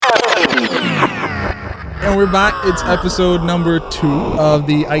And we're back. It's episode number 2 of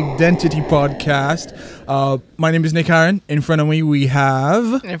the Identity Podcast. My name is Nick Aaron. In front of me, we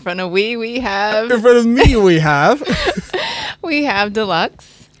have... In front of me, we have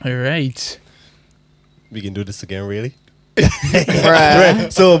Deluxe. All right. We can do this again, really?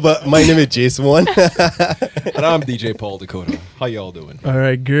 Bruh. So, but my name is Jason One. And I'm DJ Paul Dakota. How y'all doing? All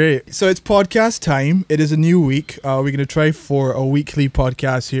right, great. So it's podcast time. It is a new week. We're going to try for a weekly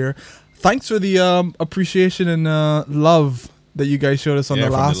podcast here. Thanks for the appreciation and love that you guys showed us on the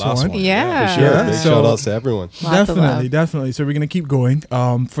from last one. Yeah. For sure. Yeah, Big so- shout outs to everyone. Lots of love. Definitely. So we're going to keep going.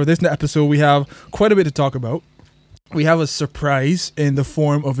 For this episode, we have quite a bit to talk about. We have a surprise in the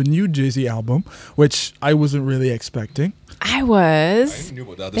form of a new Jay-Z album, which I wasn't really expecting. I was. knew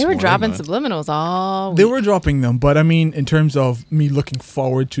about that They were dropping subliminals all They week. were dropping them, but I mean, in terms of me looking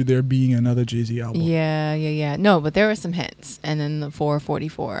forward to there being another Jay-Z album. Yeah. No, but there were some hints. And then the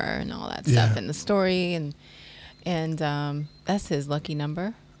 444 and all that stuff. Yeah. And the story. And that's his lucky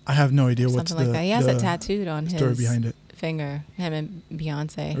number. I have no idea what's Something like that. He has the it tattooed on his story behind it. finger. Him and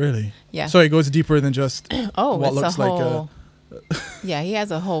Beyonce. Really? Yeah. So it goes deeper than just Oh, what it's looks a like whole... yeah, he has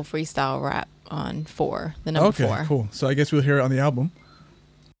a whole freestyle rap on 4, the number okay, 4. cool. So I guess we'll hear it on the album.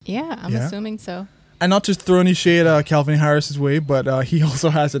 Yeah, I'm Yeah. assuming so. And not just throw any shade Calvin Harris's way, but he also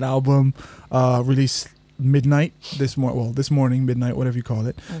has an album released midnight this morning, midnight, whatever you call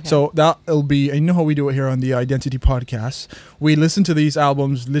it. Okay. So that'll be, and you know how we do it here on the Identity Podcast. We listen to these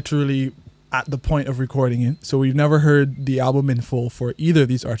albums literally at the point of recording it. So we've never heard the album in full for either of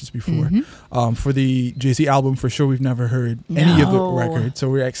these artists before. Mhm. For the Jay-Z album, for sure, we've never heard any of the No. records. So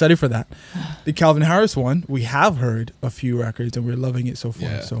we're excited for that. The Calvin Harris one, we have heard a few records and we're loving it so far.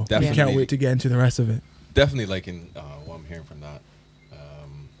 Yeah, So we definitely. can't wait to get into the rest of it. Definitely liking what I'm hearing from that.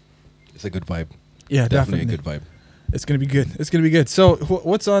 It's a good vibe. Yeah, Definitely definitely. a good vibe. It's gonna be good. It's gonna be good. So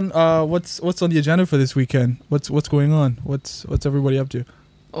what's on what's on the agenda for this weekend? What's going on? What's everybody up to?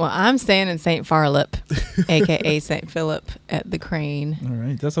 Well, I'm staying in St. Farlip, a.k.a. St. Philip at the Crane. All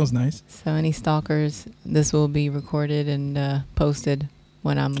right, that sounds nice. So any stalkers, this will be recorded and posted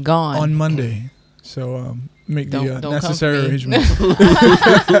when I'm gone. On Monday, so make the Don't come necessary for me. arrangements.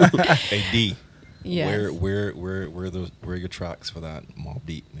 Hey D, Yes. where are your tracks for that Mobb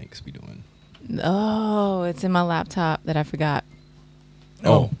Deep mix we doing? Oh, it's in my laptop that I forgot.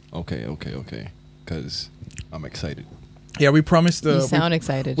 Oh. Okay. Because I'm excited. Yeah, we promised You sound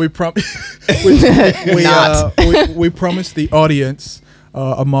excited. we promised the audience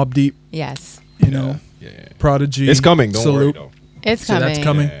a Mobb Deep, Yes. you know, Yeah. Prodigy. It's coming. Don't worry salute. though. It's So coming. that's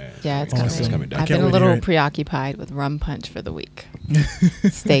coming. Yeah, it's Awesome. coming. It's coming. I I've can't been a wait to hear little it. preoccupied with Rum Punch for the week.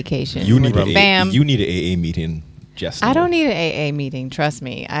 Staycation. You with need the fam. you need an AA meeting. Just I don't need an AA meeting. Trust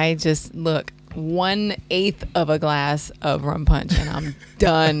me. I just look 1/8 of a glass of Rum Punch and I'm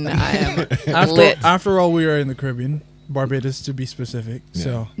done. I am lit. After all, we are in the Caribbean, Barbados to be specific. Yeah.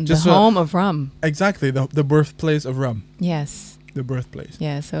 So The just home of rum. exactly the birthplace of rum, Yes. the birthplace.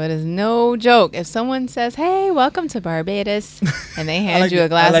 Yeah, so it is no joke. If someone says, "Hey, welcome to Barbados," and they hand you a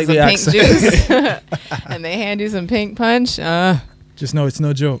glass like of some the pink juice, and they hand you some pink punch, Just know it's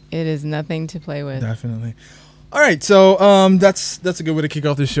no joke. it is nothing to play with. Definitely. All right, so that's a good way to kick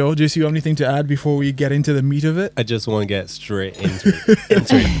off the show. JC, you have anything to add before we get into the meat of it? I just want to get straight into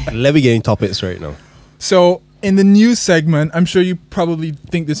it. Let me get in topics right now. So in the news segment, I'm sure you probably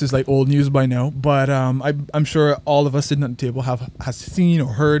think this is like old news by now, but I'm sure all of us sitting at the table has seen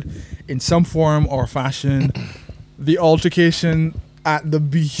or heard in some form or fashion the altercation at the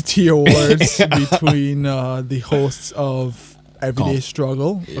BET Awards between the hosts of Everyday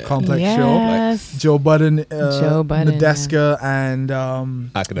Struggle, a complex show. Yes. Joe Budden, Joe Budden, Nadeska, and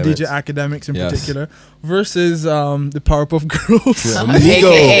Academics. DJ Academics in Yes. particular, versus the Powerpuff Girls.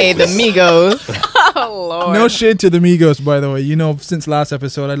 AKA the Migos. Oh Lord. No shade to the Migos, by the way. You know, since last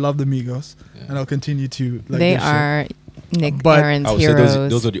episode, I love the Migos, and I'll continue to like They their shit. are Nick But Aaron's I would say heroes.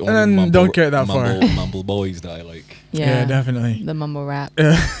 those are the only And don't carry that far. mumble boys that I like. Yeah, definitely. The mumble rap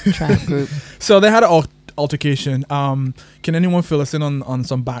trap group. So they had an altercation. Can anyone fill us in on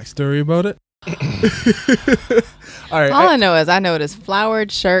some backstory about it? All right. All I know is I noticed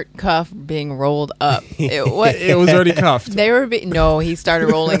flowered shirt cuff being rolled up. It was already cuffed. They were no. He started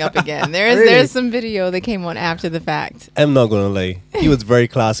rolling up again. Really? There's some video that came on after the fact. I'm not going to lie. He was very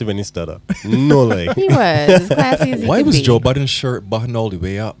classy when he stood up. No lie. He was as classy as he Why could was be. Joe Budden's shirt buttoned all the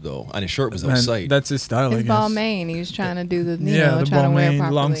way up though, and his shirt was Man, outside? that's his style, I His guess. Balmain. He was trying to do the The trying to wear it Balmain,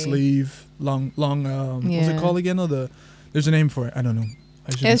 properly. long sleeve, long. What's it Yeah. called again? Oh, there's a name for it. I don't know.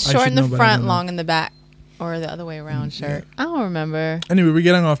 It's I short should in the know, but I front, don't know. long in the back, or the other way around shirt. I don't remember. Anyway, we're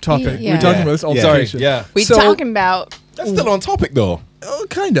getting off topic. Yeah. We're talking about this Yeah. altercation. Yeah. We So- talking about That's still on topic though. Oh,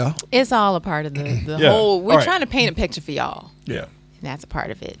 kinda. It's all a part of the Yeah. whole. We're All right. trying to paint a picture for y'all, Yeah. and that's a part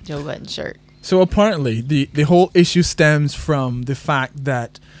of it. Joe Budden shirt. So apparently, the whole issue stems from the fact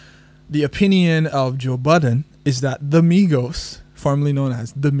that the opinion of Joe Budden is that the Migos, formerly known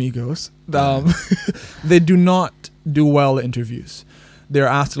as the Migos, they do not do well at interviews. They're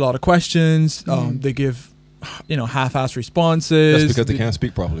asked a lot of questions. They give, half-assed responses. That's because they can't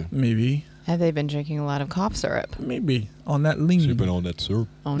speak properly. Maybe Have they been drinking a lot of cough syrup? maybe on that lean, Sipping on that syrup.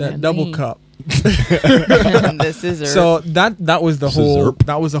 On that double lean? cup. The scissor. So that was the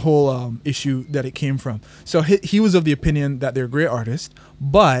Scissor. whole issue that it came from. So he was of the opinion that they're great artists,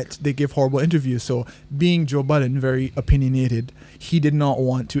 but they give horrible interviews. So being Joe Budden, very opinionated, he did not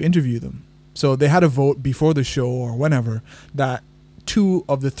want to interview them. So they had a vote before the show or whenever that 2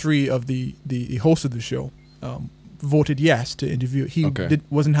 of the 3 of the hosts of the show voted yes to interview. He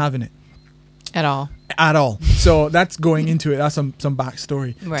wasn't having it at all. at all. So that's going into it. That's some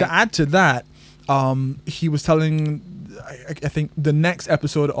backstory. Right. To add to that, he was telling, I think the next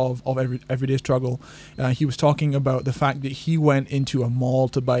episode of Everyday Struggle, he was talking about the fact that he went into a mall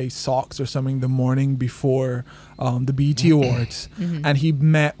to buy socks or something the morning before the BET Awards, and he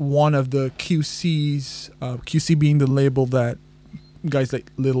met one of the QCs, QC being the label that guys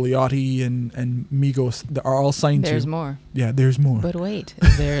like Lil Yachty and Migos that are all signed There's to. more. Yeah, there's more. But wait,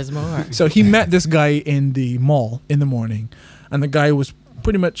 there's more. So he met this guy in the mall in the morning, and the guy was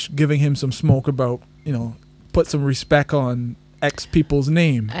pretty much giving him some smoke about, put some respect on X people's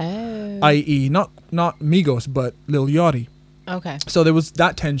name, Oh. i.e. not Migos, but Lil Yachty. Okay. So there was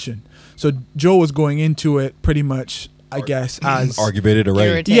that tension. So Joe was going into it pretty much, I guess, as Argumented array.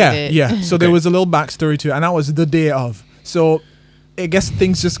 Irritated. yeah. So there was a little backstory to it, and that was the day of. So I guess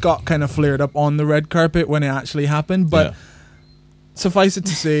things just got kind of flared up on the red carpet when it actually happened. But suffice it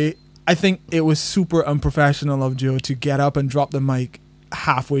to say, I think it was super unprofessional of Joe to get up and drop the mic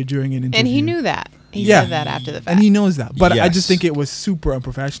halfway during an interview. And he knew that. He Yeah. said that after the fact. And he knows that. But I just Yes. think it was super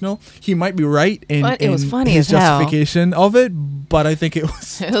unprofessional. He might be right in, But it was funny his as hell. justification of it, but I think it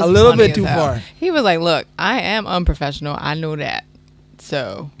was, It was a little funny bit as too hell. far. He was like, "Look, I am unprofessional. I know that."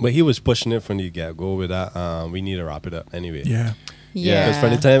 So But he was pushing it from the get-go with that. We need to wrap it up anyway. Yeah. yeah. Because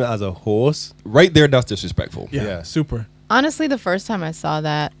from the time as a host, Right there, that's disrespectful. Yeah. Yeah. Super. Honestly, the first time I saw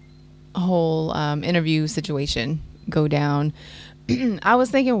that whole interview situation go down, I was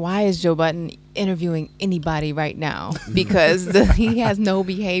thinking, why is Joe Budden interviewing anybody right now? Because he has no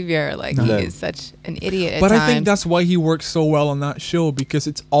behavior. Like, No. he is such an idiot at But times. I think that's why he works so well on that show, because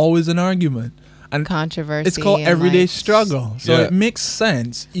it's always an argument. And controversy. it's called and, Everyday like, Struggle. So Yeah. it makes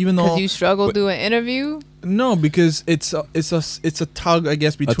sense, even though Because you struggle through an interview. no, because it's a tug, I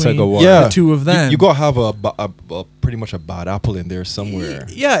guess, between tug of war. the two of them. You gotta have a pretty much a bad apple in there somewhere.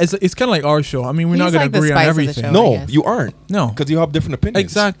 Yeah, it's kind of like our show. I mean, we're not He's going like to the agree on spice of the everything. show. I No, guess. you aren't. No. Because you have different opinions.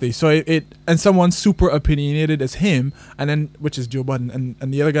 Exactly. So it and someone super opinionated as him, and then which is Joe Budden,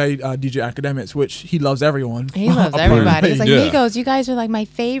 and the other guy DJ Academics, which he loves everyone. He loves apparently. everybody. It's like, Yeah. Migos, you guys are like my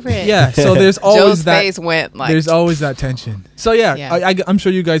favorite. Yeah. So there's always Joe's that. face went like. There's always that tension. So yeah, Yeah. I'm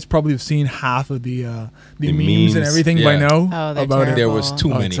sure you guys probably have seen half of the The memes and memes, everything by yeah. now Oh, they're about it. There was too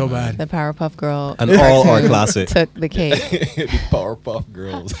Oh, many. it's so man. bad. the Powerpuff Girl and all are classic. took the cake. The Powerpuff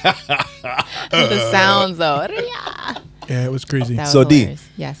Girls. The sounds though. Yeah. Yeah, it was crazy. That was So, D. hilarious.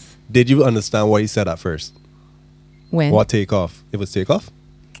 Yes. Did you understand what he said at first? When? What takeoff? It was takeoff?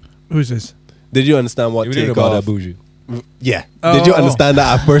 Who's this? Did you understand what You didn't know about that takeoff? bougie. Yeah. Oh, Did you oh. understand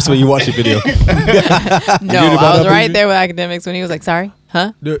that at first when you watched the video? No, about I was that right movie? there with Academics when he was like, "Sorry,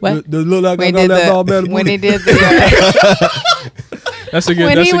 huh? What?" The look like When I he got did that ball better the when he movie. did the That's a good.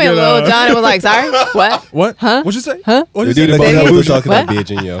 when that's he a went good, Lil Jon, it was like, "Sorry, what?" What? Huh? What'd you say? Huh? What'd You you did say? like that. We were talking What? about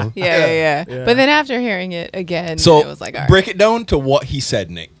Beijing, yo. Yeah. Yeah. But then after hearing it again, So it was like, "All right." break it down to what he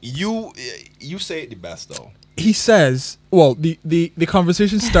said, Nick. You say it the best though. He says, well, the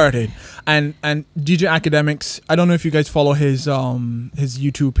conversation started, and DJ Academics. I don't know if you guys follow his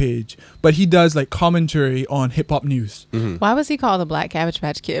YouTube page, but he does like commentary on hip hop news. Why was he called the Black Cabbage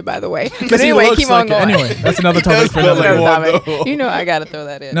Patch Kid, by the way? But Because he anyway, looks keep like on it. going. Anyway, that's another topic for That's another another day. topic. You know, I got to throw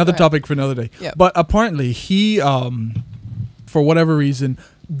that in. Another Go ahead. topic for another day. Yep. But apparently, he for whatever reason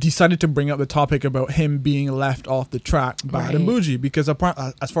decided to bring up the topic about him being left off the track, Bad and Right. Bougie, because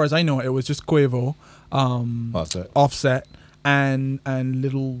as far as I know, it was just Quavo, Offset, and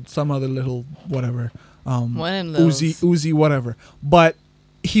some other little whatever, One of those. Uzi, whatever. But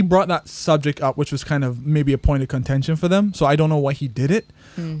he brought that subject up, which was kind of maybe a point of contention for them. So I don't know why he did it.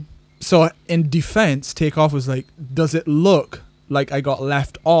 Mm. So in defense, Takeoff was like, does it look like I got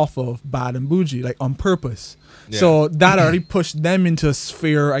left off of Bad and Bougie, like on purpose. Yeah. So that already pushed them into a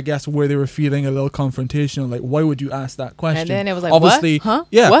sphere, I guess, where they were feeling a little confrontational. Like, why would you ask that question? And then it was like, obviously, what? Huh?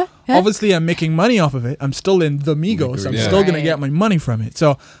 yeah, What? Huh? obviously, I'm making money off of it. I'm still in the Migos. I'm Yeah. still gonna Right. get my money from it.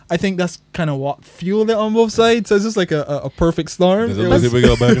 So I think that's kind of what fueled it on both sides. So it's just like a perfect storm. It was- we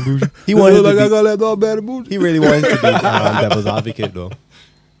got Bad and Bougie. He wanted like, I to gotta let go of Bad and Bougie. be, he really wanted to be devil's advocate though.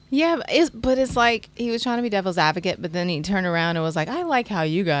 Yeah, but it's like he was trying to be devil's advocate, but then he turned around and was like, I like how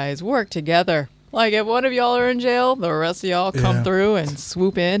you guys work together. Like, if one of y'all are in jail, the rest of y'all come Yeah. through and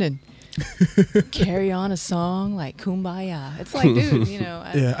swoop in and carry on a song like Kumbaya. It's like, dude, you know.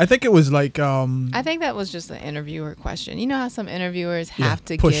 Yeah, I think it was like I think that was just an interviewer question. You know how some interviewers have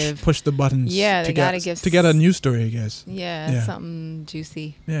to push give, the buttons. Yeah, they to gotta get, give to get a news story, I guess. yeah, something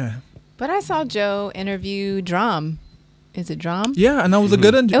juicy. Yeah, But I saw Joe interview Drum. Is it Drum? yeah, and that was a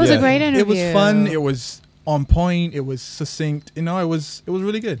good interview. It was a Yeah. great It was interview. fun. It was on point. It was succinct. You know, it was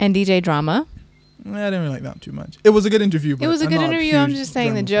really good. And DJ Drama. I didn't really like that too much. It was a good interview. But It was a I'm good not interview. I'm huge just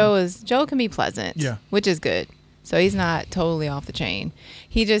saying that drama Joe can be pleasant. Yeah. Which is good. So he's not totally off the chain.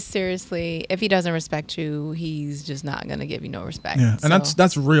 He just seriously, if he doesn't respect you, he's just not gonna give you no respect. fan. Yeah, and So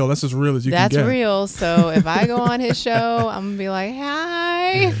that's real. That's as real as you that's can get. real. So if I go on his show, I'm gonna be like,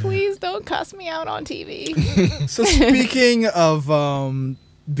 hi, please don't cuss me out on TV. So speaking of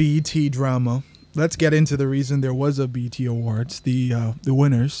BET drama, let's get into the reason there was a BET Awards. The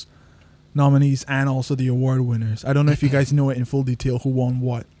winners, nominees, and also the award winners. I don't know if you guys know it in full detail who won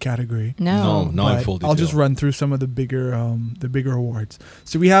what category. No. Not in But full detail. I'll just run through some of the bigger awards.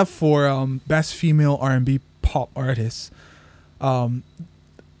 So we have for best female R&B pop artist. In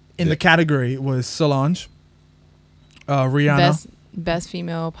the category was Solange, Rihanna, Best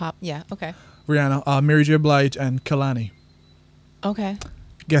female pop. Yeah. Okay. Rihanna, Mary J. Blige, and Kalani. Okay.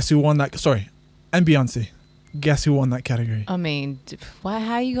 Guess who won that? Sorry, and Beyonce. Guess who won that category? I mean, why?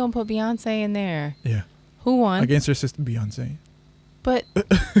 How you gonna put Beyonce in there? Yeah, Who won? against her sister Beyonce. But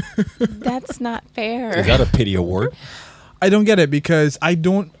that's not fair. Is that a pity award? I don't get it because I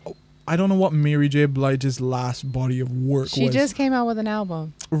don't know what Mary J. Blige's last body of work She was. just came out with an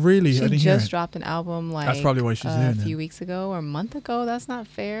album. Really, I She didn't hear just it. dropped an album like That's probably why she's a there few then. weeks ago or a month ago. That's not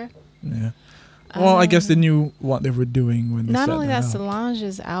fair. Yeah. Well, I guess they knew what they were doing when they Not set only that, out.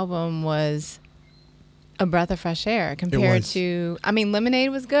 Solange's album was a breath of fresh air compared was. to. I mean,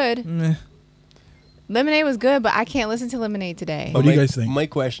 Lemonade was good. Meh. Lemonade was good, but I can't listen to Lemonade today. What do you guys think? My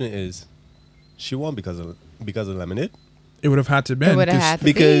question is, she won because of Lemonade? It would have had to It been would have 'cause- had to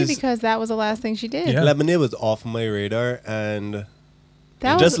because- be because that was the last thing she did. Yeah. Lemonade was off my radar, and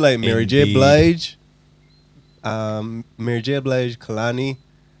That just was like Mary J. Indeed. Blige, Mary J. Blige, Kalani,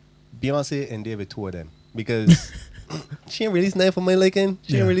 Beyonce, and David, two of them. Because she ain't released nothing for my liking.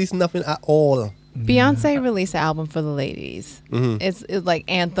 She ain't Yeah. released nothing at all. Beyonce released an album for the ladies. Mhm. It's like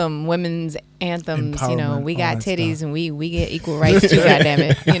anthem, women's anthems. You know, Empowerment, we all got that titties stuff. and we get equal rights too. Goddamn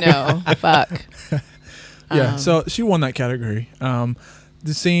it, you know, fuck. Yeah, so she won that category.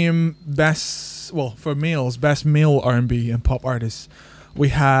 The same best, well, for males, best male R&B and pop artists. We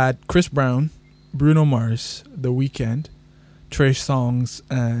had Chris Brown, Bruno Mars, The Weeknd, Trey Songz,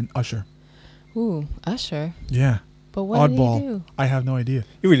 and Usher. Ooh, Usher. Yeah, But what did he oddball. do? I have no idea.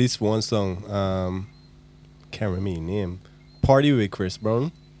 He released one song, can't remember his name. Party with Chris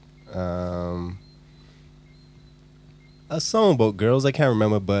Brown. A song about girls, I can't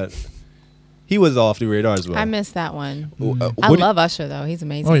remember, but he was off the radar as well. I missed that one. Mm. I love Usher though. He's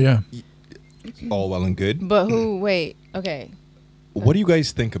amazing. Oh yeah, all well and good. But who? Wait. Okay. What do you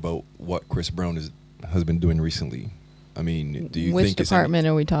guys think about what Chris Brown has been doing recently? I mean, do you Which think department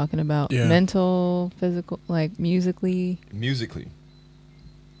are we talking about? Yeah. Mental, physical, like musically? it's musically?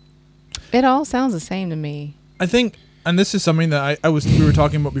 It all sounds the same to me. I think, and this is something that we were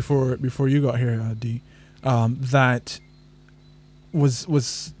talking about before you got here, D. That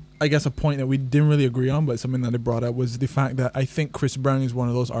was I guess a point that we didn't really agree on, but something that I brought up was the fact that I think Chris Brown is one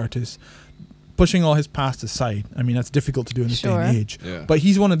of those artists, pushing all his past aside. I mean, that's difficult to do in this day Sure. and age. Yeah. But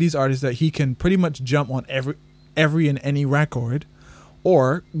he's one of these artists that he can pretty much jump on every and any record,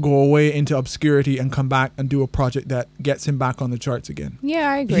 or go away into obscurity and come back and do a project that gets him back on the charts again. Yeah,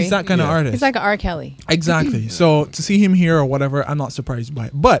 I agree. He's that kind of Yeah. artist. He's like an R. Kelly. Exactly. So to see him here or whatever, I'm not surprised by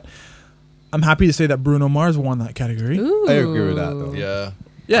it. But I'm happy to say that Bruno Mars won that category. Ooh. I agree with that, though. Yeah.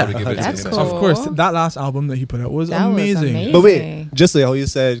 Yeah. I would give it to That's him. cool. Of course, that last album that he put out was That was amazing. amazing. But wait, just like how you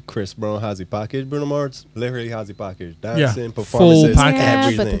said Chris Brown has the package, Bruno Mars literally has the package. Dancing, Full performances, package. Yeah,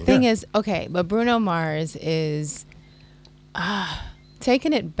 everything. but the thing is, okay, but Bruno Mars is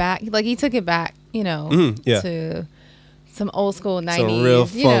taking it back. Like he took it back, you know, Mhm, yeah. to some old school 90s, real you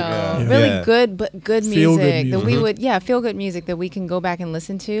funk, know, yeah. really Yeah. good, but good Feel good music that we music. would, feel good music that we can go back and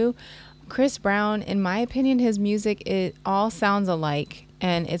listen to. Chris Brown, in my opinion, his music, it all sounds alike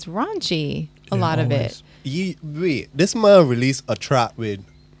and it's raunchy, a Yeah, lot of always. it. Wait, this man released a track with,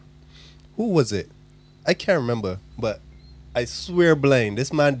 who was it? I can't remember, but I swear blind,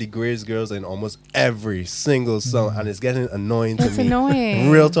 this man degrades girls in almost every single song, and it's getting annoying to It's me. annoying.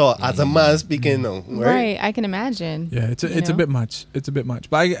 Real talk, as a man speaking now, right? Right, I can imagine. Yeah, it's you a know? bit much. It's a bit much.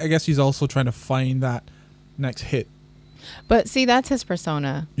 But I guess he's also trying to find that next hit. But see, that's his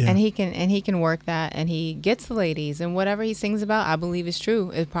persona, Yeah. and he can work that, and he gets the ladies, and whatever he sings about, I believe is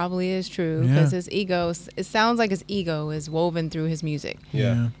true. It probably is true Yeah. because his ego. It sounds like his ego is woven through his music,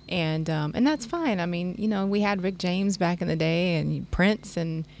 Yeah. and that's fine. I mean, you know, we had Rick James back in the day, and Prince,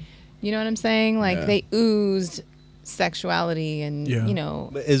 and you know what I'm saying? Like Yeah. they oozed sexuality, and Yeah. you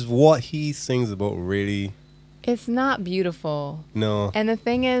know, But is what he sings about really? it's not beautiful. No. And the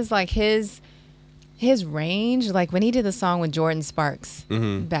thing is, like his range, like when he did the song with Jordan Sparks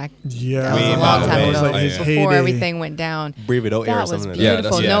Mhm. back, Yeah. that was Way a long back time when. ago, Like his before heyday. everything went down. Breathe It Out Air or That was something like Yeah, that.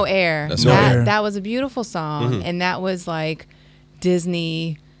 beautiful. that's- No yeah. air. That's No that Air. that was a beautiful song, Mhm. and that was like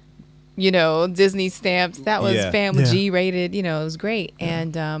Disney, you know, Disney stamps. That was Yeah. family Yeah. G rated. You know, it was great.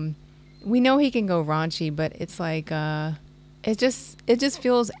 And we know he can go raunchy, but it's like it just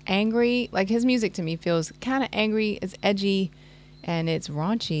feels angry. Like his music to me feels kind of angry. It's edgy, and it's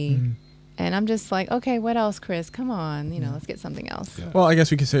raunchy. Mm. And I'm just like, okay, what else, Chris? Come on, you know, let's get something else. Yeah. Well, I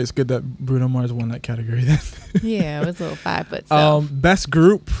guess we could say it's good that Bruno Mars won that category then. Yeah, it was a little 5 foot self. Best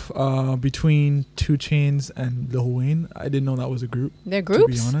group between 2 Chainz and Lil Wayne. I didn't know that was a group. They're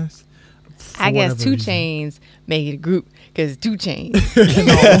groups. To be honest. For I guess whatever 2 reason. Chains make it a group because 2 Chains.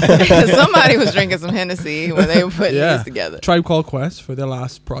 Somebody was drinking some Hennessy when they were putting Yeah. these together. Tribe Called Quest for their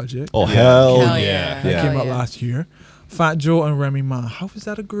last project. Oh Yeah. hell Hell yeah! yeah. That Hell came out yeah. last year. Fat Joe and Remy Ma. How was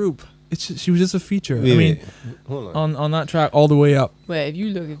that a group? She was just a feature. Wait, I mean, wait. Hold on. on that track all the way up. But if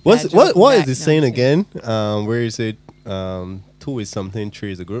you look at What's Fat Joe what? from What is back, it no, saying I'm kidding. again? Where you said 2 is something,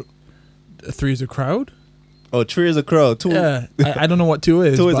 3 is a group. 3 is a crowd. Oh, 3 is a crowd. 2. Yeah, I don't know what 2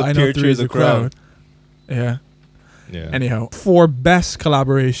 is. 2 is but a I know peer, 3 is a crowd. Yeah. Yeah. Anyhow, for best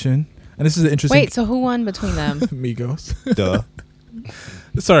collaboration, and this is an interesting. Wait, so who won between them? Migos. Duh.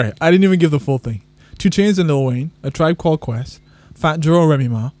 Sorry, I didn't even give the full thing. 2 Chainz and Lil Wayne, A Tribe Called Quest, Fat Joe and Remy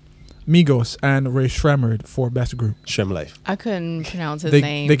Ma, Migos, and Ray Shremmerd for best group. Shem Life. I couldn't pronounce his They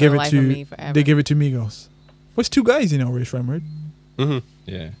name they for give the it life of me to forever. they give it to Migos. What's 2 guys? You know, Ray Shremmerd. Mm-hmm.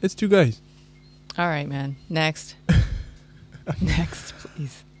 Yeah. It's 2 guys. All right, man. Next. Next,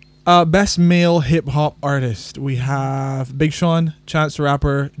 please. Best male hip hop artist. We have Big Sean, Chance the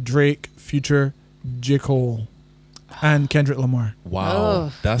Rapper, Drake, Future, J. Cole, and Kendrick Lamar. Wow.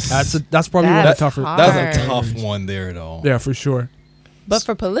 Ugh. That's probably one of That's the tougher. hard. That's a Hard. tough one there though. Yeah, for sure. But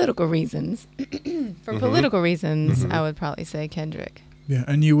for political reasons, political reasons, Mhm. I would probably say Kendrick. Yeah,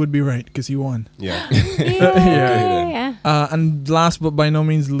 and you would be right because he won. Yeah. Yeah. And last but by no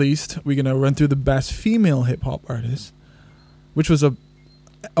means least, we're gonna run through the best female hip hop artist, which was a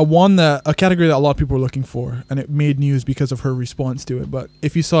category that a lot of people were looking for, and it made news because of her response to it. But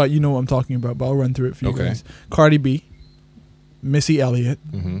if you saw it, you know what I'm talking about. But I'll run through it for you Okay. guys. Cardi B, Missy Elliott,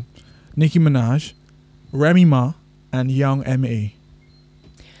 Mm-hmm. Nicki Minaj, Remy Ma, and Young M.A.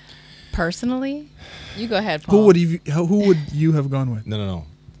 Personally, you go ahead, Paul. Who would you have gone with? No.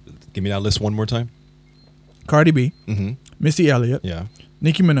 Give me that list one more time. Cardi B, Mm-hmm. Missy Elliott, Yeah.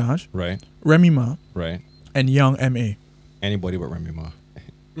 Nicki Minaj, Right. Remy Ma, Right. and Young M.A. Anybody but Remy Ma.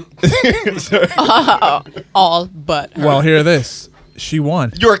 all but her. Well, hear this. She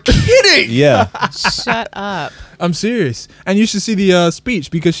won. You're kidding. Yeah. Shut up. I'm serious. And you should see the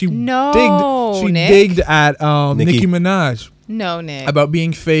speech because she No, digged Nick. at Nicki. Nicki Minaj No, Nick. about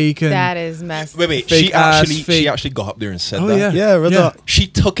being fake and that is messed. Wait. Fake She ass, actually fake- she actually got up there and said Oh, that. yeah. Yeah, real Yeah. talk. She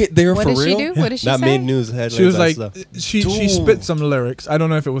took it there What for did she real. do? What did she That say? made news headlines. she was and like stuff. she Dude. spit some lyrics. I don't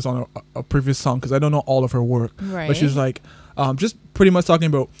know if it was on a previous song because I don't know all of her work. Right. But she was like just pretty much talking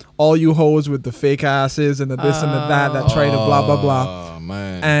about all you hoes with the fake asses and the this and the that try to blah blah blah. Oh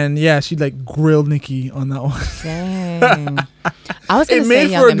man. And yeah, she like grilled Nicki on that one. Dang. I was gonna It say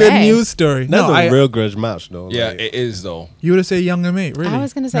made Young for a good M.A. news story. That's No, a I, real grudge match, though. yeah, Like, it is though. you would have said Young M.A. Really? I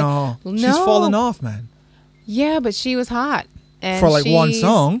was gonna say- no. She's No. fallen off, man. Yeah, but she was hot. And For, like, one she's-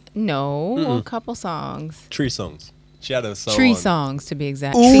 song? No, a Mm-mm. couple songs. 3 songs. She had a song. 3 on- songs to be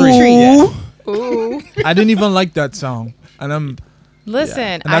exact. Ooh. Tree. Yeah. Ooh. I didn't even like that song, and I'm Listen,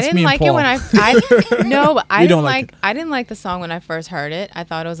 And I that's me didn't and like it when Paul. no, but I You didn't don't like I didn't like the song when I first heard it. I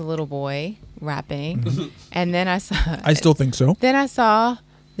thought it was a little boy rapping, and then I saw I still think so. then I saw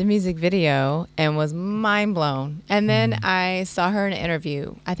the music video and was mind blown. And then I saw her in an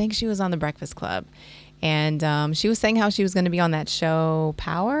interview. I think she was on The Breakfast Club. And she was saying how she was going to be on that show,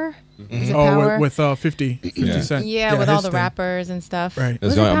 Power? Is it Power? With 50 Cent. Yeah, with his all the thing. rappers and stuff. Right. It's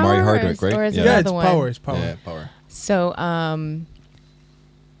Was going it on Mari Power Hardwick, right? Or is it Yeah, another it's one? Power. It's Power. Yeah, Power. So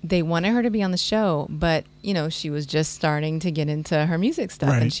they wanted her to be on the show, but, you know, she was just starting to get into her music stuff.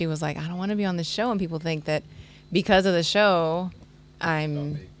 Right. And she was like, I don't want to be on the show. And people think that because of the show,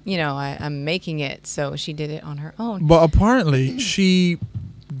 I'm making it. So she did it on her own. But apparently, she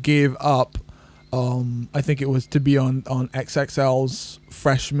gave up. I think it was to be on XXL's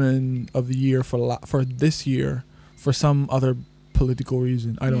Freshman of the Year for this year for some other political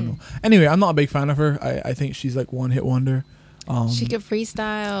reason. I don't know. Anyway, I'm not a big fan of her. I think she's like one hit wonder. She could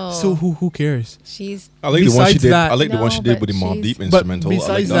freestyle. So who cares? She's I like the one she Besides did. that- I like the No, one she did but with the Mobb she's- Deep But instrumental. I like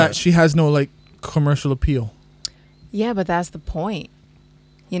besides that, she has no like commercial appeal. yeah, but that's the point.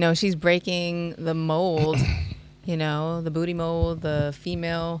 You know, she's breaking the mold. You know, the booty mold, the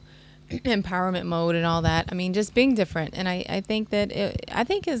female empowerment mode, and all that. I mean, just being different. And I think that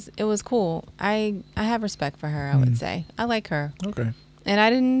it was cool. I have respect for her. I would say I like her. Okay. And I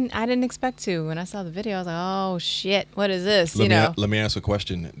didn't expect to. When I saw the video, I was like, "Oh shit, what is this?" Let me ask a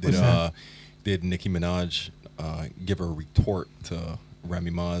question. What's that? Did Nicki Minaj give a retort to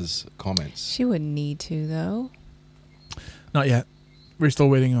Remy Ma's comments? She wouldn't need to though. Not yet. We're still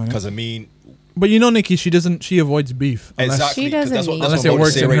waiting on it. Because I mean, But you know, Nikki, she avoids beef. exactly. She 'cause doesn't need Unless what I'm it about to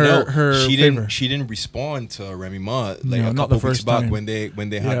works say in right her now. favor. She didn't respond to Remy Ma like No, a not couple the weeks first back time. when they had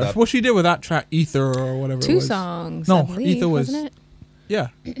Yeah, that. what she did with that track, Ether or whatever. it Two was. songs. No, I believe, Ether was- wasn't Yeah,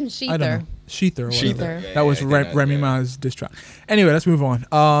 it? I don't Sheether. know. Sheether or whatever. Sheether. Yeah, That was I think that- Remy yeah. Ma's diss track. Anyway, let's move on.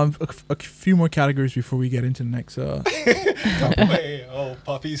 A few more categories before we get into the next. Wait,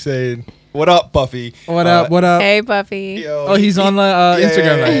 Puffy saying, "What up, Puffy? What up? What up? Hey, Puffy. Yo, Oh, he's on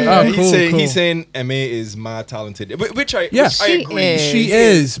Instagram. Live. Oh, He's cool, saying, cool. he's saying MA is my talented, which I She agree. is. She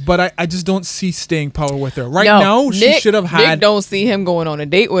is, but I just don't see staying power with her right No, now. She Nick- should have Nick had. don't see him going on a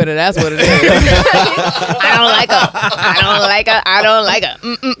date with her. That's what it is. I don't like her. I don't like her. I don't like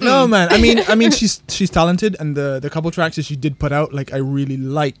her. No, man. I mean, she's talented, and the couple tracks that she did put out, like I really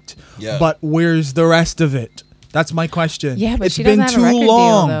liked. Yeah. But where's the rest of it? That's my question. Yeah, but it's she been doesn't too have a record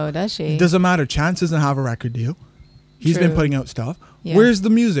long. deal, though, does she? Doesn't matter. Chance doesn't have a record deal. He's been True. putting out stuff. Yeah. Where's the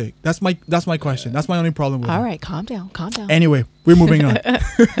music? That's my question. That's my only problem with All it. right, calm down. Calm down. Anyway, we're moving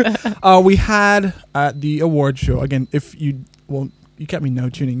on. We had at the award show again. If you won't, you kept me now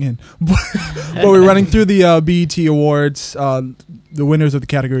tuning in, but we're running through the BET Awards, the winners of the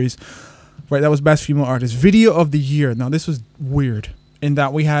categories. Right, that was Best Female Artist, Video of the Year. Now this was weird in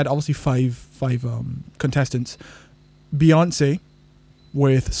that we had obviously five contestants. Beyonce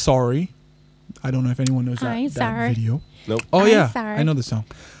with Sorry. I don't know if anyone knows I'm that sorry. video. Nope. Oh I'm yeah, sorry. I know the song.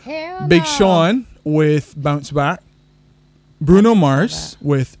 Hell Big no. Sean with Bounce Back. Bruno Mars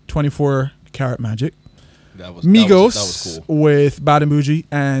with 24 Karat Magic. That was Migos that was cool. with Bad and Bougie.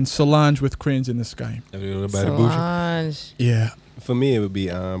 And Solange with Cranes in the Sky. Solange. Yeah. For me, it would be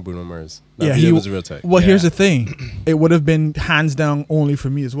Bruno Mars. That Yeah, video he was real tight. Well, here's Yeah. the thing. It would have been hands down only for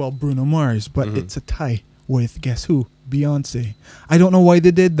me as well, Bruno Mars. But Mhm. it's a tie with, guess who? Beyonce. I don't know why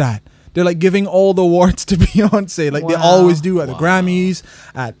they did that. They're like giving all the awards to Beyonce, like they Wow. always do at the Wow. Grammys,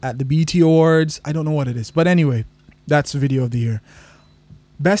 at the BET Awards. I don't know what it is, but anyway, that's Video of the Year.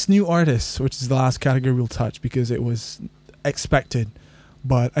 Best New Artist, which is the last category we'll touch because it was expected,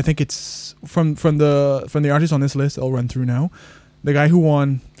 but I think it's from the artists on this list. I'll run through now. The guy who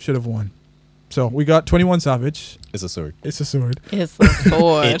won should have won. So we got 21 Savage. It's a sword. It's a sword. It's a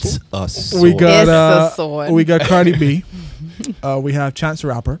sword. It's a sword. We got It's a sword. we got Cardi B. We have Chance the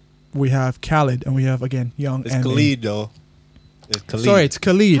Rapper. We have Khaled, and we have again Young It's M.A. Khalid, though. It's Khalid. Sorry, it's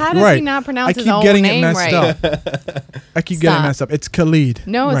Khalid. How does right. he not pronounce I his keep own getting it name messed right? up. I keep getting Stop. messed up. It's Khalid.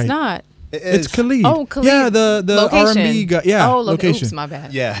 No, it's Right. not. It It's is. Khalid. Oh, Khalid. Yeah, the Location. R&B guy. Yeah, Oh, location. Oops, my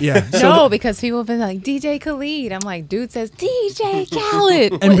bad. Yeah. Yeah. So No, because people have been like DJ Khalid. I'm like, dude says DJ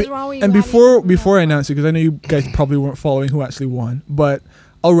Khaled. What and is wrong with you? and How do you before I know? announce it, because I know you guys probably weren't following who actually won, but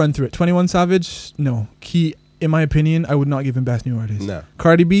I'll run through it. 21 Savage, no. He, in my opinion, I would not give him Best New Artist. No.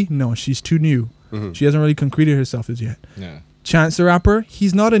 Cardi B, no. She's too new. Mhm. She hasn't really concreted herself as yet. Yeah. Chance the Rapper,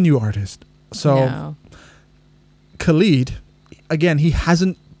 he's not a new artist. So No. Khalid, again, he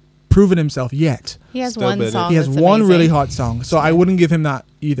hasn't proven himself yet. He has Still one better. song. He has that's one really amazing. hot song, so I wouldn't give him that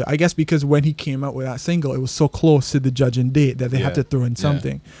either. I guess because when he came out with that single, it was so close to the judging date that they had to Yeah. throw in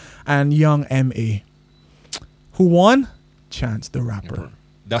something. And Young M.A. Who won? Chance the Rapper.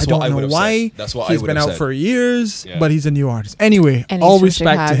 That's I don't what I know would have why. said. That's what I He's would been have out said. for years, Yeah. but he's a new artist. Anyway, And he's all from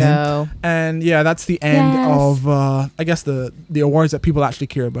respect to him. Chicago. And yeah, that's the end Yes. of I guess the awards that people actually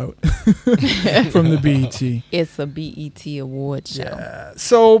care about from the BET. It's a BET award show. Yeah.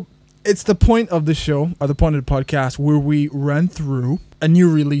 So it's the point of the show, or the point of the podcast, where we run through a new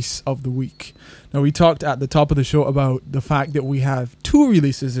release of the week. Now, we talked at the top of the show about the fact that we have 2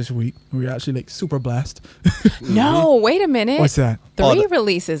 releases this week. We're actually like super blessed. No, wait a minute. What's that? 3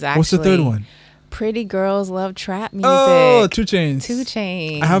 releases actually. What's the third one? Pretty Girls Love Trap Music. Oh, 2 Chainz. 2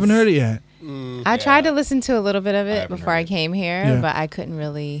 Chainz. I haven't heard it yet. I tried to listen to a little bit of it haven't before heard I it. came here, Yeah. but I couldn't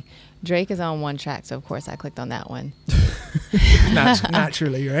really. Drake is on 1 track, so of course I clicked on that one.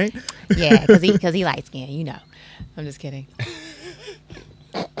 Naturally, right? Yeah, because he light skin, you know. I'm just kidding.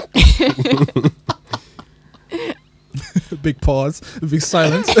 Big pause, a big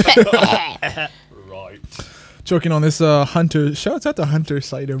silence. Right. Choking on this Hunter. Shouts out to Hunter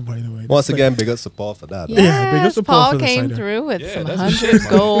Cider, by the way. Once That's again, big up support for that. Yeah, big up Yes, support Paul for the came cider. through with Yeah, some that's the Hunter's shit, man.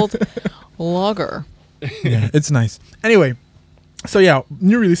 Gold lager. Yeah, it's nice. Anyway, so yeah,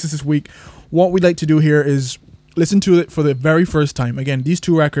 new releases this week. What we'd like to do here is listen to it for the very first time. Again, these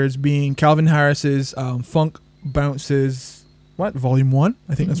 2 records being Calvin Harris's Funk Bounces, Volume 1?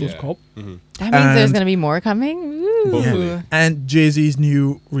 I think that's what it's Yeah. called. That means there's And- going to be more coming? Ooh. Hopefully. And Jay-Z's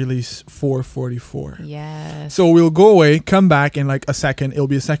new release, 444. Yes. So we'll go away, come back in like a second. It'll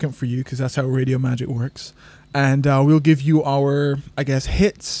be a second for you because that's how Radio Magic works. And we'll give you our, I guess,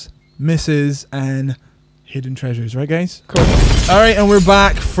 hits, misses, and hidden treasures. Right, guys? Cool. All right, and we're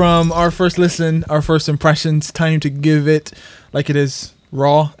back from our first listen, our first impressions. Time to give it like it is,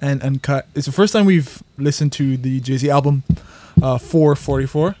 raw and uncut. It's the first time we've listened to the Jay-Z album,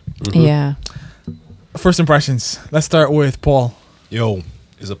 444. Yeah. First impressions. Let's start with Paul. Yo,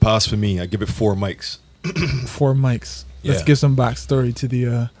 it's a pass for me. I give it 4 mics. 4 mics. Let's Yeah. give some backstory to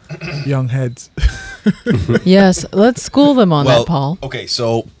the young heads. Yes. Let's school them on that, Paul. Okay,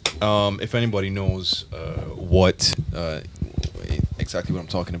 so if anybody knows what exactly what I'm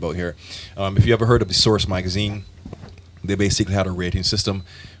talking about here, if you ever heard of the Source magazine, they basically had a rating system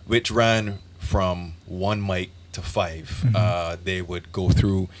which ran from 1 mic to 5. They would go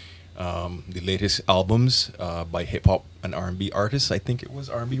through the latest albums by hip hop and R&B artists. I think it was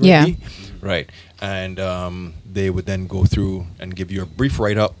R&B. Yeah. Right. And they would then go through and give you a brief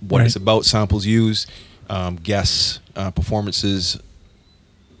write up, what Right. it's about, samples used, guests, performances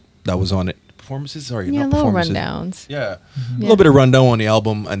that was on it. Performances? Sorry, Yeah, not little performances. rundowns. Yeah. A Yeah. little bit of rundown on the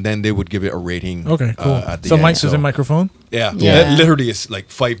album, and then they would give it a rating. Okay, cool. At the So end. mics is a microphone? Yeah. Yeah. Literally, it's like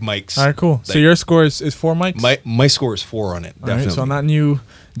 5 mics. All right, cool. So Like, your score is 4 mics? my score is 4 on it. All right, Definitely. so on that new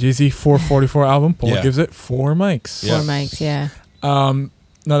Jay-Z 444 album, Paul Yeah. gives it 4 mics. Yeah. 4 mics, yeah.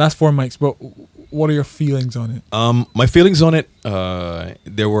 No, that's 4 mics, but what are your feelings on it? My feelings on it,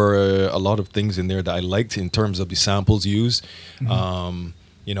 there were a lot of things in there that I liked in terms of the samples used.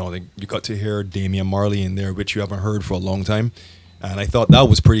 You know, you got to hear Damian Marley in there, which you haven't heard for a long time. And I thought that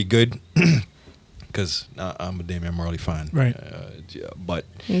was pretty good because I'm a Damian Marley fan. Right. Yeah, but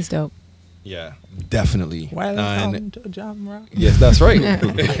He's dope. yeah, definitely. And to Jam Rock. yes, that's right.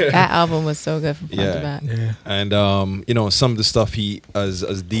 That album was so good from front Yeah. to back. Yeah. And you know, some of the stuff he, as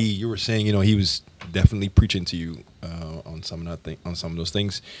D, you were saying, you know, he was definitely preaching to you on some of that on some of those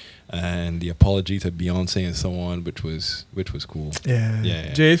things, and the apology to Beyonce and so on, which was cool. Yeah.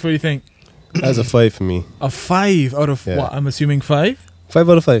 Yeah. Jace, what do you think? That's a 5 for me. A 5 out of Yeah. what? I'm assuming 5? 5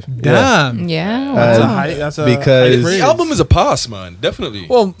 out of 5. Damn. Yeah. That's a And wow. high. That's a because- high praise. The album is a pass, man. Definitely.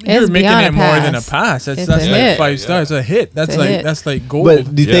 Well, you're making beyond it a more than a pass. pass. That's It's that's a like hit. 5 stars. A hit. That's It's a like hit. that's like gold.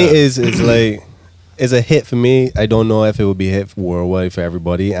 But the thing Yeah. is like, it's a hit for me. I don't know if it will be a hit worldwide for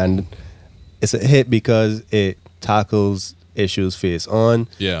everybody. And it's a hit because it tackles issues face on.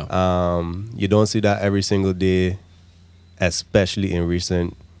 yeah. You don't see that every single day, especially in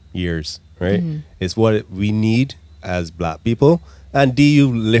recent years, right? It's what we need as black people. And D, you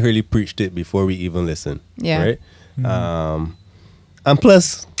literally preached it before we even listened. Yeah. Right? And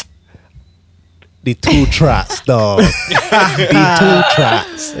plus, the 2 tracks, dog. The 2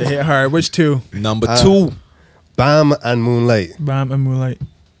 tracks. It hit hard. Which 2? Number 2. Bam and Moonlight. Bam and Moonlight.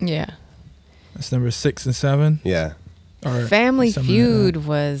 Yeah. That's number 6 and 7. Yeah. Or Family something like that. Feud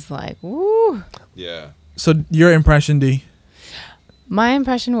was like, woo. Yeah. So your impression, D? My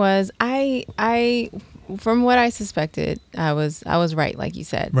impression was I from what I suspected, I was right, like you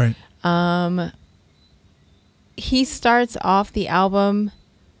said. Right. He starts off the album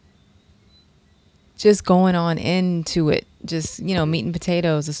just going on into it, just, you know, meat and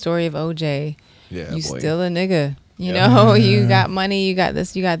potatoes, the story of OJ. Yeah. You boy. still a nigga. You Yeah. know, Yeah. you got money, you got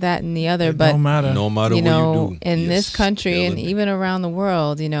this, you got that, and the other. It But don't matter. No matter you what know, you do in you're this country still and in- even around the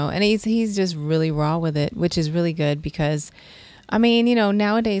world, you know, and he's just really raw with it, which is really good because, I mean, you know,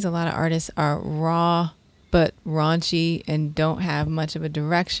 nowadays a lot of artists are raw but raunchy and don't have much of a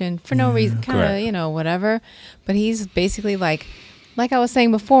direction for no reason, kind of, correct. you know, whatever. But he's basically like I was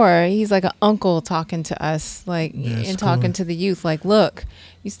saying before, he's like an uncle talking to us, like, Yeah, it's and talking cool. to the youth, like, look,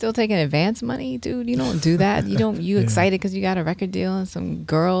 you still taking advance money, dude? You don't do that. You Yeah. excited because you got a record deal and some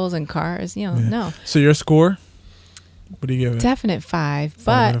girls and cars, you know? Yeah. No. So your score? What do you give it? Definite 5, 5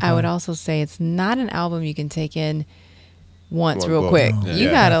 but out of I would 5. also say it's not an album you can take in once One real go. quick. No, You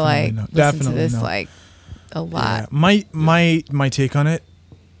yeah. gotta Definitely like not. listen Definitely to this not. like a Yeah. lot. My take on it,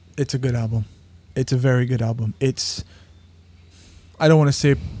 it's a good album. It's a very good album. It's, I don't want to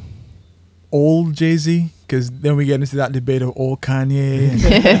say old Jay-Z because then we get into that debate of old Kanye.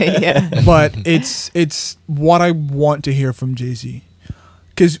 And, Yeah. but it's what I want to hear from Jay-Z.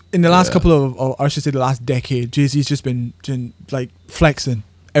 Because in the last Yeah. couple of, or I should say the last decade, Jay-Z's just been like flexing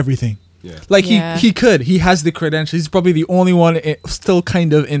everything. Yeah. Like Yeah. he has the credentials. He's probably the only one still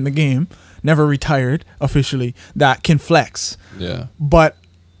kind of in the game, never retired officially, that can flex. Yeah. But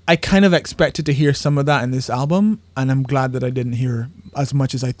I kind of expected to hear some of that in this album, and I'm glad that I didn't hear as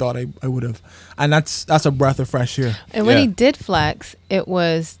much as I thought I would have. And that's a breath of fresh air. And when Yeah. he did flex, it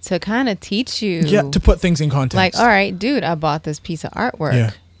was to kind of teach you, Yeah, to put things in context. like, all right, dude, I bought this piece of artwork,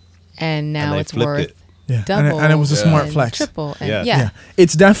 Yeah. and now And I it's flipped worth it. Yeah, double, and it was a Yeah. smart and flex. triple, and Yeah. yeah.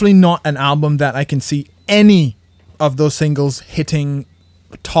 It's definitely not an album that I can see any of those singles hitting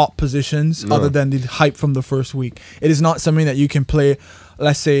top positions No. other than the hype from the first week. It is not something that you can play,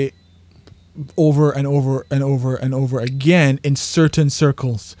 let's say, over and over and over and over again in certain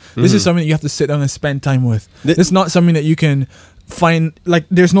circles. This is something that you have to sit down and spend time with. It's not something that you can find, like,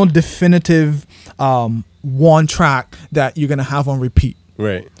 there's no definitive one track that you're going to have on repeat.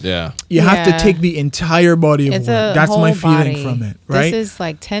 Right. Yeah. You have to Yeah. take the entire body of It's work. a That's my whole feeling body. from it, right? This is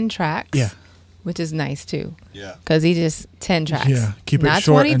like 10 tracks. Yeah. Which is nice too. Yeah. Because he just 10 tracks. Yeah, keep it Not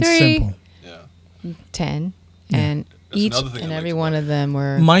short 23, and simple. Yeah. 10. Yeah. And That's each another thing I and liked every about one it. of them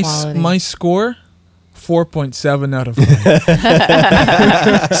were My quality. my score, 4.7 out of 5.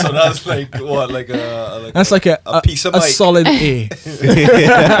 So that's like what, like a That's like a piece of a Mike. solid A.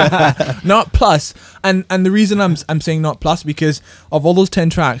 Not plus. And the reason I'm saying not plus because of all those 10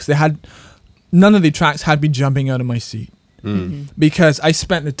 tracks, none of the tracks had me jumping out of my seat because I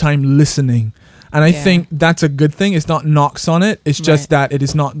spent the time listening. And I Yeah. think that's a good thing. It's not knocks on it. It's just Right. that it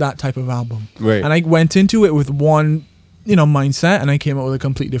is not that type of album. Right. And I went into it with one, mindset, and I came out with a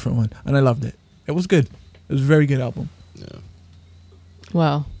complete different one. And I loved it. It was good. It was a very good album. Yeah.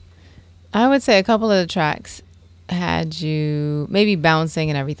 Well, I would say a couple of the tracks had you maybe bouncing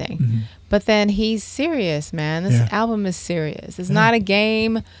and everything. Mhm. But then he's serious, man. This Yeah. album is serious. It's Yeah. not a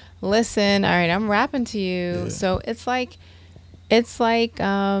game. Listen, all right, I'm rapping to you. Yeah. So it's like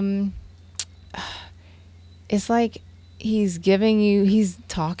he's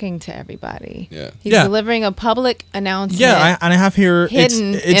talking to everybody. Yeah. He's Yeah. delivering a public announcement Yeah, I have here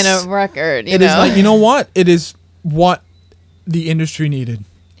hidden it's in a record. It is like, you know what? It is what the industry needed.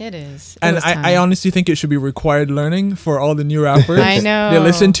 It is. It And was I time. honestly think it should be required learning for all the new rappers. I know. They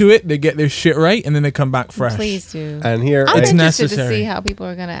listen to it, they get their shit right, and then they come back fresh. Please do. And here, I'm It's interested necessary. to see how people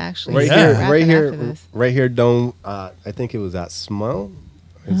are gonna actually right Yeah. start here, rapping after this. right here. Don't. I think it was at Smile.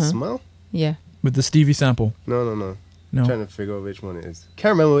 Uh-huh. Smile? Yeah. With the Stevie sample. No. No. Trying to figure out which one it is.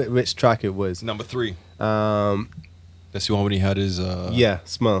 Can't remember which track it was. Number 3. Um. That's the one when he had his. Yeah.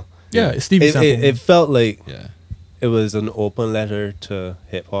 Smile. Yeah, it's Stevie It, sample. it felt like Yeah. it was an open letter to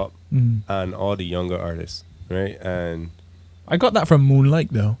hip hop Mm. and all the younger artists, right? And I got that from Moonlight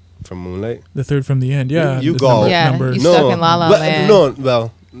though. from Moonlight. The third from the end. Yeah. You this go. Yeah, number- you stuck in La La well, Land. No,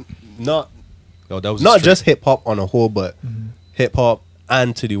 well, not Oh, that was not straight- just hip hop on a whole, but Mhm. hip hop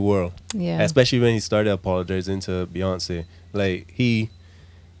and to the world. Yeah. Especially when he started apologizing to Beyonce. Like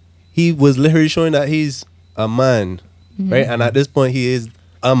he was literally showing that he's a man, Mm-hmm. right? And at this point, he is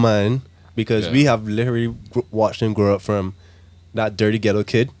a man because Yeah. we have literally watched him grow up from that dirty ghetto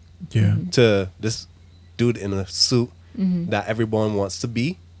kid Yeah. to this dude in a suit Mm-hmm. that everyone wants to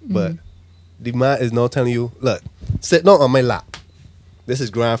be. But the man is now telling you, look, sit down on my lap. This is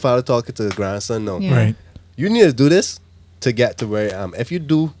grandfather talking to the grandson now. Yeah. Right. You need to do this to get to where I am. If you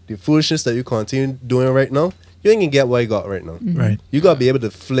do the foolishness that you continue doing right now, you ain't gonna get what you got right now. Right. You gotta be able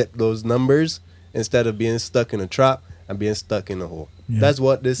to flip those numbers instead of being stuck in a trap and being stuck in a hole. Yeah. That's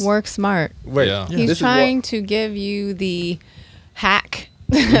what this Work smart. right. Yeah. He's This is what- trying to give you the hack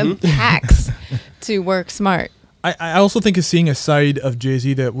Mm-hmm. hacks to work smart. I also think it's seeing a side of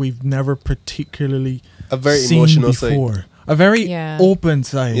Jay-Z that we've never particularly A very seen emotional side. before. A very Yeah. open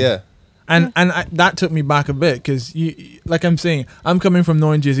side. Yeah. And that took me back a bit because like I'm saying, I'm coming from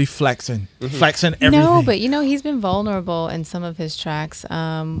knowing Jay-Z flexing everything. No, but he's been vulnerable in some of his tracks. Which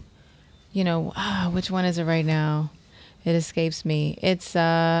one is it right now? It escapes me. It's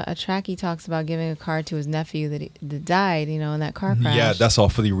a track he talks about giving a car to his nephew that died, in that car crash. Yeah, that's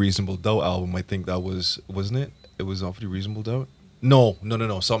Awfully Reasonable Doubt album. I think that wasn't it? It was Awfully Reasonable Doubt. No.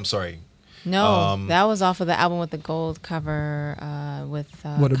 So I'm sorry. No, that was off of the album with the gold cover with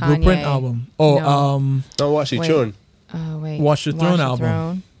what a Kanye. Blueprint album. Oh, No. Don't watch Wait. your tune. Wait. Watch the Throne album.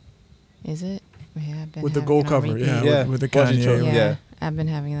 Throne. Is it? Yeah, I've been with the having gold it on cover, repeat. yeah, with the Watch Your Kanye. Throne. Yeah. Yeah. I've been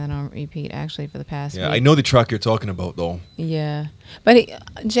having that on repeat actually for the past Yeah, week. I know the track you're talking about though. Yeah. But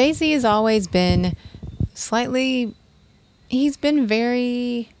Jay-Z has always been he's been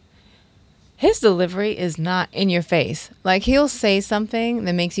very, his delivery is not in your face. Like he'll say something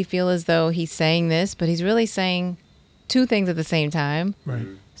that makes you feel as though he's saying this, but he's really saying two things at the same time. Right.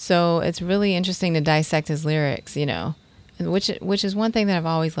 So it's really interesting to dissect his lyrics, which is one thing that I've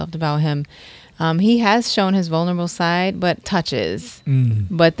always loved about him. He has shown his vulnerable side, but touches.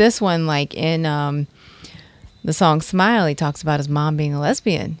 But this one, like in the song Smile, he talks about his mom being a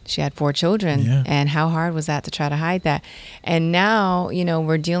lesbian. She had 4 children. Yeah. And how hard was that to try to hide that? And now,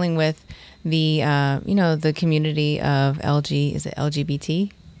 we're dealing with the community of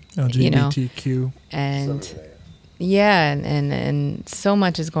LGBT? LGBTQ. And yeah, and so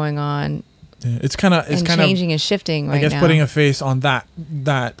much is going on. Yeah, it's kind of changing and shifting right now. I guess putting a face on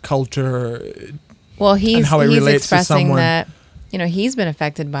that culture. Well, he's how it relates to expressing someone. that he's been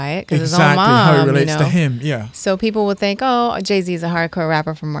affected by it because Exactly his own mom. how it relates to him. Yeah. So people would think, oh, Jay-Z is a hardcore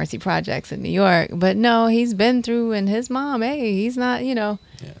rapper from Marcy Projects in New York, but no, he's been through, and his mom, hey, he's not, Yeah.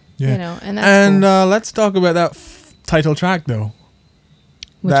 and that's cool. Let's talk about that title track though.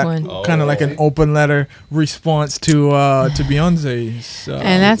 Which that one? Kind of like an open letter response to Beyonce's.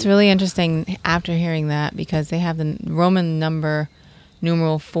 And that's really interesting after hearing that because they have the Roman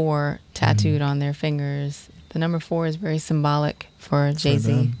numeral 4 tattooed on their fingers. The number 4 is very symbolic for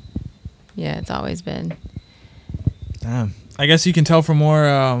Jay-Z. them. Yeah, it's always been. Damn. I guess you can tell from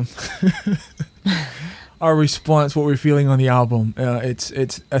our our response what we're feeling on the album. It's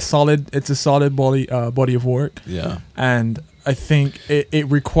a solid body of work. Yeah. And I think it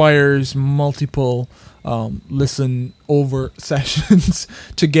requires multiple listen over sessions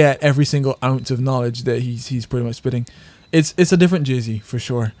to get every single ounce of knowledge that he's pretty much spitting. It's a different Jay-Z for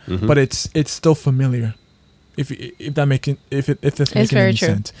sure, but it's still familiar. If that's making any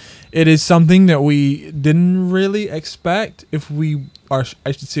sense, it is something that we didn't really expect. We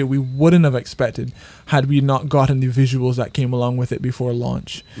wouldn't have expected had we not gotten the visuals that came along with it before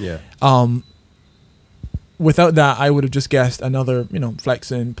launch. Yeah. Without that, I would have just guessed another,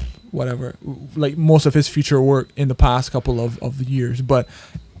 flexing, whatever, like most of his future work in the past couple of years. But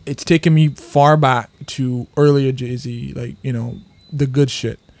it's taken me far back to earlier Jay-Z, like, the good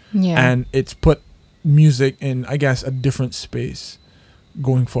shit. Yeah. And it's put music in, I guess, a different space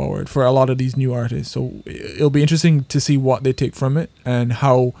going forward for a lot of these new artists. So it'll be interesting to see what they take from it and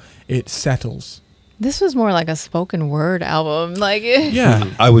how it settles. This was more like a spoken word album. Like,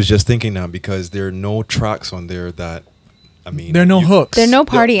 Yeah. I was just thinking now because there are no tracks on there that, I mean, There are no hooks. there are no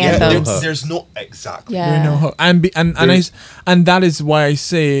party Yeah, anthems. there's no exactly. Yeah. There are no hooks. And that is why I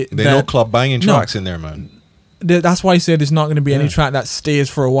say There are no that club banging No. tracks in there, man. that's why I say there's not going to be any Yeah. track that stays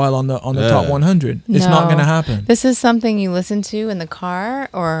for a while on the Yeah. top 100. It's not No. going to happen. This is something you listen to in the car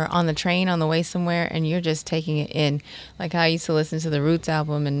or on the train on the way somewhere, and you're just taking it in. Like how I used to listen to the Roots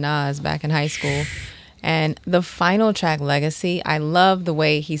album and Nas back in high school. And the final track, Legacy, I love the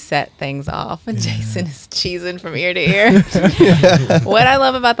way he set things off. And Jason is cheesing from ear to ear. What I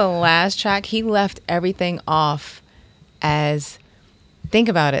love about the last track, he left everything off as, think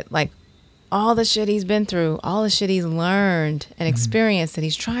about it, like all the shit he's been through, all the shit he's learned and experienced that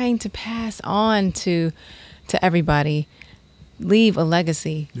he's trying to pass on to everybody. Leave a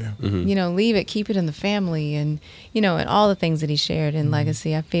legacy. Yeah. Leave it, keep it in the family, and and all the things that he shared in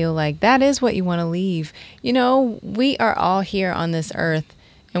legacy. I feel like that is what you want to leave. We are all here on this earth,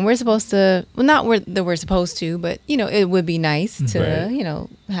 and we're supposed to, well, not that we're supposed to, but it would be nice to Right.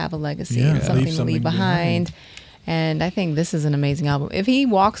 have a legacy Yeah, and leave something to something leave behind. And I think this is an amazing album. If he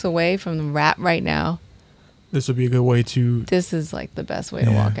walks away from the rap right now, This would be a good way to this is like the best way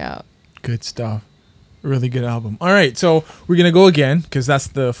to Yeah. walk out. good stuff. Really good album. All right, so we're gonna go again because that's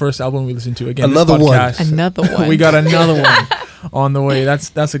the first album we listened to again. Another this one. podcast, Another one. we got another one. on the way.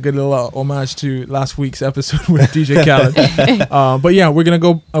 That's a good little homage to last week's episode with DJ Khaled. But yeah, we're gonna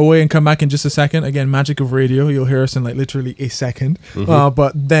go away and come back in just a second. Again, magic of radio. You'll hear us in like literally a second.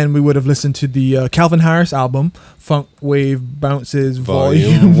 But then we would have listened to the Calvin Harris album, Funk Wave Bounces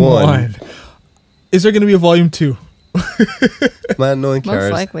Volume 1. Is there gonna be a Volume 2? Man, knowing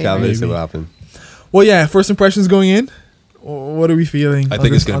Most likely, Calvin right? is what happened. Well, yeah. First impressions going in. What are we feeling? I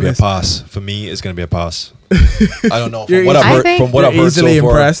think it's going to be a pass. For me, it's going to be a pass. I don't know. You're From what I've heard, think- from what I've heard so easily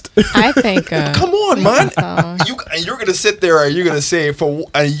far. impressed. I think. Come on, man. So. You're going to sit there and you're going to say,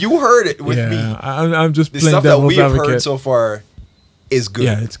 and you heard it with me. I'm just The playing stuff that devil's we have advocate. heard so far is good.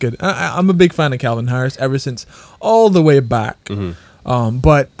 Yeah, it's good. I'm a big fan of Calvin Harris ever since all the way back.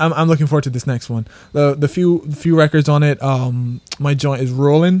 But I'm looking forward to this next one. The few records on it. My joint is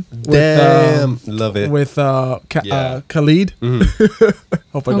rolling. Damn, love it. With Yeah. Khalid.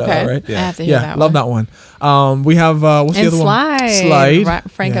 Hope I got that right. I have to hear Yeah, that love one. that one. We have what's the And other Slide. one?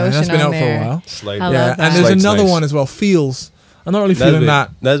 Frank yeah, Ocean that's been on out there. for a while. Slide. I Yeah, love that. and there's Slide's another nice. one as well. Feels. I'm not really feeling that.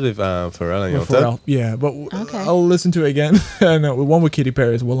 That's with Pharrell and Young Thug. Pharrell. Yeah, but Okay. I'll listen to it again. And one with Katy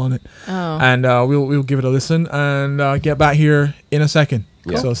Perry as well on it. Oh. And we'll give it a listen and get back here in a second.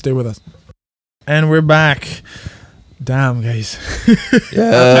 Yeah. So stay with us. And we're back. Damn, guys.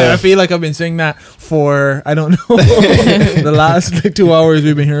 Yeah. I feel like I've been saying that for, I don't know, the last like 2 hours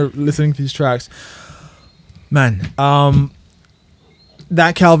we've been here listening to these tracks. Man,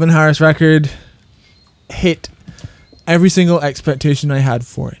 that Calvin Harris record hit every single expectation I had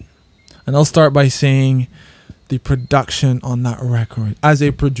for it. And I'll start by saying the production on that record. As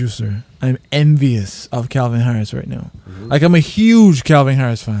a producer, I'm envious of Calvin Harris right now. Like, I'm a huge Calvin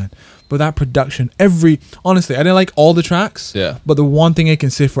Harris fan. But that production, honestly, I didn't like all the tracks. Yeah. But the one thing I can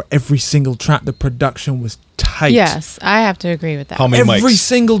say for every single track, the production was tight. Yes, I have to agree with that. How many Every mics?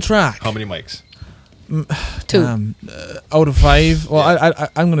 single track. How many mics? 2. Out of 5. Well,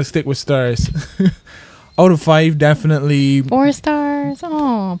 I'm going to stick with stars. Out of 5, definitely. 4 stars.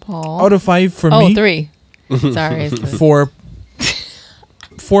 Oh, Paul. Out of 5 for oh, me. 3. Sorry. It's 3.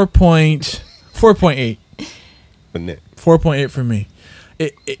 4.8. 4.8 for me.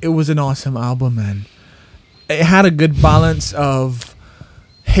 It was an awesome album, man. It had a good balance of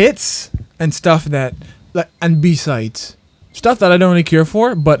hits and stuff and B-sides. Stuff that I don't really care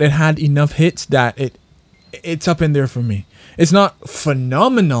for, but it had enough hits that it's up in there for me. It's not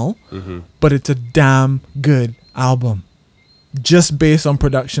phenomenal, but it's a damn good album. Just based on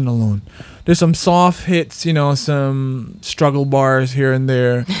production alone. There's some soft hits, some struggle bars here and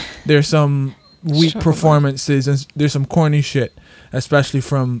there. There's some weak Struggle performances, and there's some corny shit, especially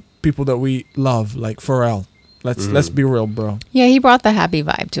from people that we love, like Pharrell. Let's be real, bro. Yeah, he brought the happy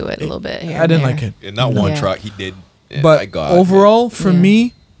vibe to it a little bit here. I didn't like it. In that one Yeah. track, he did. I But got overall, for Yeah.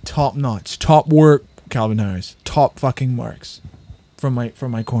 me, top notch, top work, Calvin Harris, top fucking marks from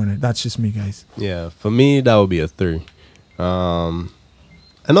my corner. That's just me, guys. Yeah, for me that would be a 3. I'm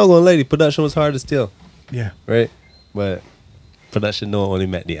not gonna lie, the production was hard to steal, Yeah. right? But production no only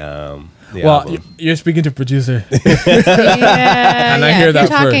met the Well, album. you're speaking to producer. Yeah, And I hear if you're that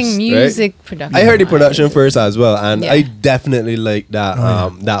talking first, music production. I heard the production first as well, and Yeah. I definitely like that Oh,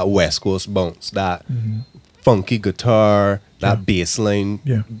 yeah. that West Coast bounce, that funky guitar, that bass line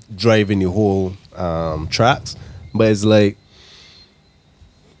Yeah. driving the whole tracks. But it's like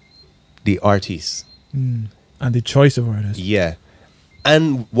the artists, And the choice of artists. yeah.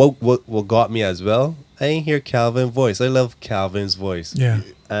 And what got me as well, I ain't hear Calvin's voice. I love Calvin's voice. Yeah.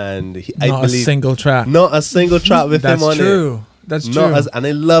 And he, Not I a believe single track. not a single track with That's him on it. true. That's Not true. as, and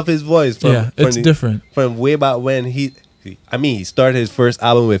I love his voice. From It's the- different. From way back when he started his first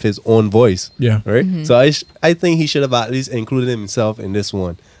album with his own voice. Yeah. Right. So I think he should have at least included himself in this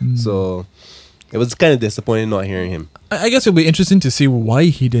one. So it was kind of disappointing not hearing him. I guess it'll be interesting to see why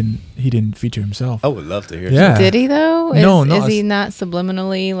he didn't feature himself. I would love to hear. Yeah. Did he though? No, is, not is he as- not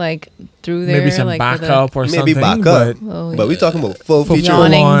subliminally like through there? Maybe some like, with a backup or Maybe something. back up. Oh, But we talking about full Full feature.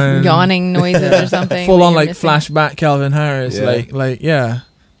 on. yawning noises or something. Full that on you're like missing? flashback Calvin Harris. Yeah. Like yeah.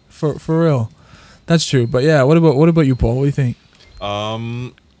 For real. That's true. But yeah, what about you, Paul? What do you think?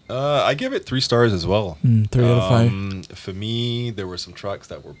 I give it 3 stars as well. 3 out of 5. For me, there were some tracks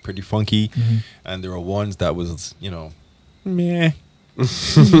that were pretty funky, and there were ones that was, meh.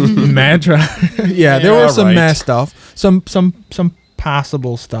 Mad track. Yeah, there Yeah, was some right. mad stuff. Some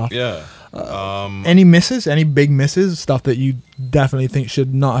passable stuff. Yeah. Any misses? Any big misses? Stuff that you definitely think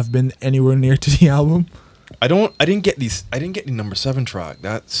should not have been anywhere near to the album? I didn't get the number 7 track.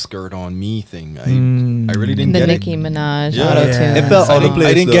 That Skirt on Me thing. I really didn't The get Nicki it. Minaj Yeah. auto tune. Yeah. It felt out of place.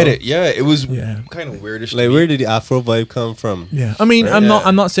 I didn't though. get it. Yeah, it was Yeah. kind of weirdish. Like, where did the Afro vibe come from? Yeah, I mean, Right.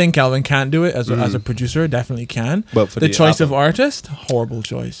 I'm not saying Calvin can't do it as a producer. Definitely can. But for the the choice of album. artist, horrible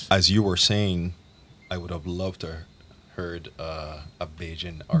choice. As you were saying, I would have loved to heard a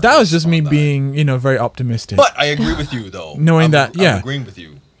Bajan artist. That was just on me that. being, very optimistic. But I agree with you though. Knowing I'm that, yeah. agreeing with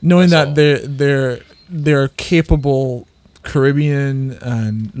you. knowing That's that all. they're capable Caribbean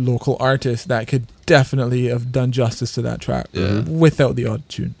and local artists that could definitely have done justice to that track Yeah. without the auto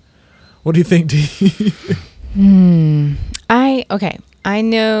tune. What do you think, D? I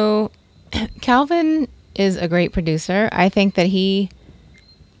know Calvin is a great producer. I think he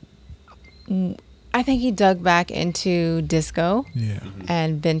dug back into disco Yeah.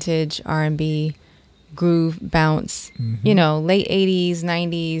 and vintage R&B groove bounce, Mhm. late 80s,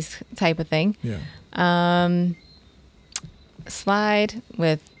 90s type of thing. Yeah. Slide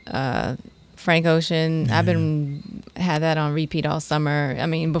with Frank Ocean. I've had that on repeat all summer. I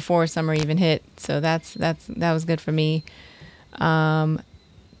mean, before summer even hit. So that was good for me.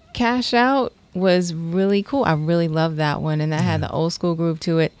 Cash Out was really cool. I really loved that one, and that had the old school groove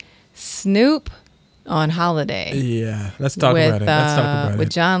to it. Snoop on Holiday. Yeah. Let's talk with, about it. Let's talk about with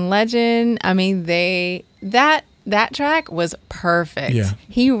it. John Legend. I mean, that track was perfect. Yeah.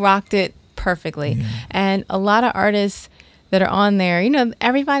 He rocked it perfectly. Yeah. And a lot of artists that are on there,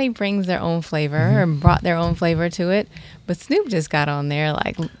 everybody brings their own flavor and brought their own flavor to it. But Snoop just got on there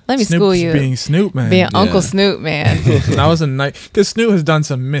like, let me school Snoop's you. being Snoop, man. Being Yeah. Uncle Snoop, man. That was a night because Snoop has done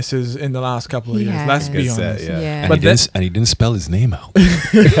some misses in the last couple of He years. Let's be has. Good honest. set, yeah. Yeah. And, But he didn't spell his name out.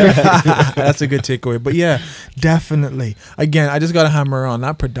 That's a good takeaway. But yeah, definitely. Again, I just got to hammer on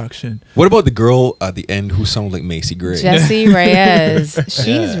that production. What about the girl at the end who sounded like Macy Gray? Jessie Reyes. She's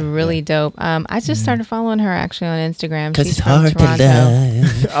Yeah. really dope. I just started following her actually on Instagram. 'Cause She's it's from hard to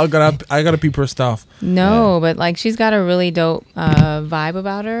Toronto. I gotta peep her stuff. No, but like she's got a really dope vibe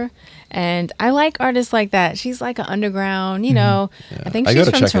about her. And I like artists like that. She's like an underground, I think I she's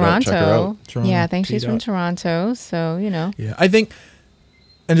gotta from check it out, check her Toronto. out. Toronto, Yeah, I think she's from T-dot. Toronto. So, Yeah, I think,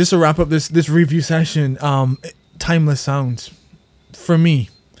 and just to wrap up this review session, timeless sounds for me,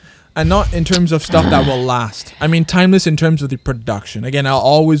 and not in terms of stuff that will last. I mean, timeless in terms of the production. Again, I'll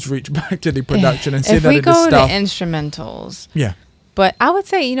always reach back to the production and say if that we it is go to stuff. instrumentals, Yeah, but I would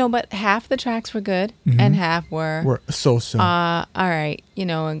say, but half the tracks were good and half were we're so. all right,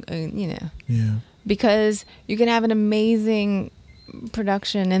 Yeah, because you can have an amazing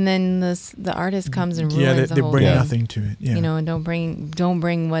production and then the artist comes and ruins yeah, the they whole bring thing. nothing to it. Yeah, And don't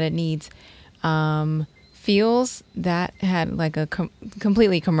bring what it needs. Feels that had like a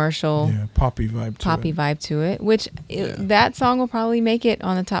completely commercial yeah, poppy vibe. vibe to it, which that song will probably make it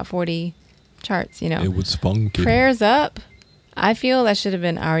on the top 40 charts. It was funky. Prayers Up. I feel that should have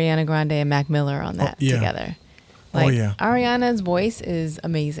been Ariana Grande and Mac Miller on that yeah. together. Oh, yeah. Ariana's voice is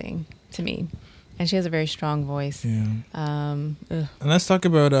amazing to me, and she has a very strong voice. Yeah. Ugh. And let's talk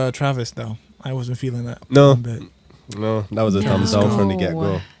about Travis though. I wasn't feeling that. No. one bit. No, that was a thumbs down from the get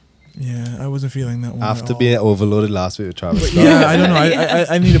go. Yeah, I wasn't feeling that one. After at all. being overloaded last week with Travis Scott. Yeah, I don't know.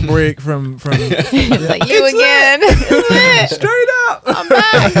 I need a break from It's like you again. It's lit. straight up. I'm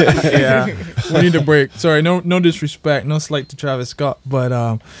back. Yeah, we need a break. Sorry, no disrespect, no slight to Travis Scott,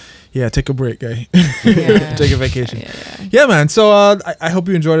 but yeah, take a break, guy. Yeah. Take a vacation. Yeah. Yeah, man. So I hope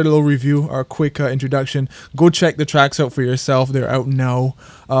you enjoyed a little review, our quick introduction. Go check the tracks out for yourself. They're out now.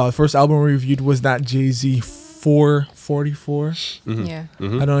 First album we reviewed was that Jay-Z 444. Yeah. I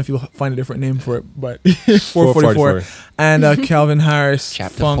don't know if you'll find a different name for it, but 444. And Calvin Harris.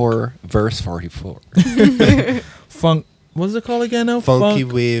 Chapter Funk, 4, verse 44. Funk. What's it called again now? Funky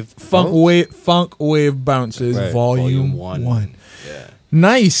Wave. Funk Wave Bounces, Right. Volume Volume 1. Yeah.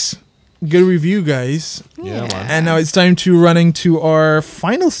 Nice. Good review, guys. Yeah, man. And now it's time to running to our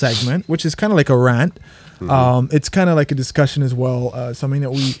final segment, which is kind of like a rant. It's kind of like a discussion as well. Something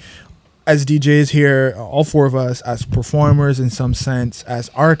that we, as DJs here, all four of us, as performers in some sense, as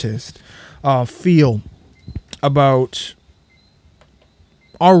artists, feel about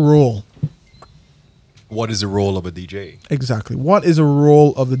our role. What is the role of a DJ? Exactly. What is a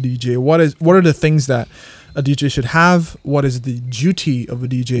role of the DJ? What are the things that a DJ should have? What is the duty of a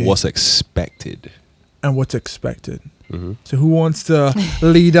DJ? What's expected? And what's expected? So who wants to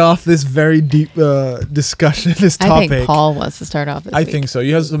lead off this very deep discussion, this I topic? think Paul wants to start off this I week. think so.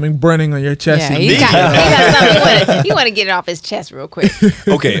 You have something burning on your chest. Yeah, You he got something. You want to get it off his chest real quick.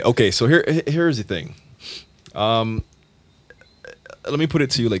 Okay. So here's the thing. Let me put it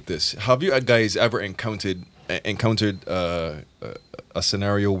to you like this: have you guys ever encountered a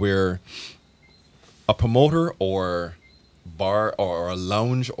scenario where a promoter or bar or a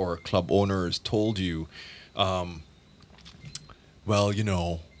lounge or club owner has told you, well, you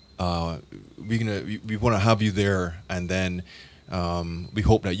know, we want to have you there, and then we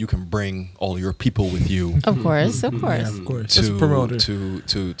hope that you can bring all your people with you Of course, of Yeah, course. of course. That's a promoter.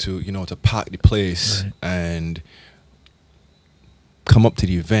 to you know, to pack the place Right. and come up to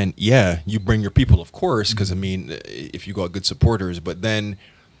the event. Yeah, you bring your people, of course, because I mean, if you got good supporters, but then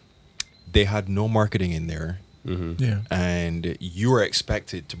they had no marketing in there, Yeah. and you are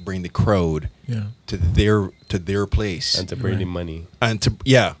expected to bring the crowd Yeah. to their place And to bring Right. in money, and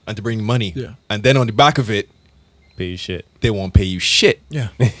to bring money. Yeah. And then on the back of it, pay you shit. they won't pay you shit. Yeah.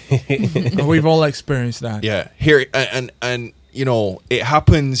 And we've all experienced that. Yeah. Here and you know, it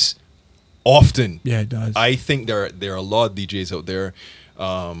happens often. Yeah, it does. I think there are a lot of DJs out there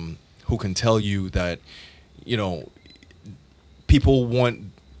who can tell you that, you know, people want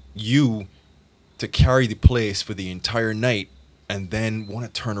you to carry the place for the entire night and then want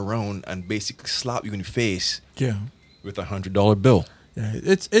to turn around and basically slap you in the face yeah. with $100 bill. Yeah,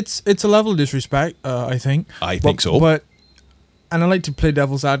 it's a level of disrespect. I think. I think so. But and I like to play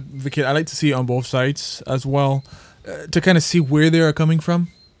devil's advocate. I like to see it on both sides as well, to kind of see where they are coming from,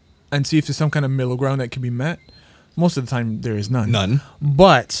 and see if there's some kind of middle ground that can be met. Most of the time, there is none. None.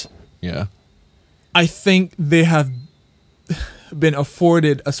 But Yeah. I think they have been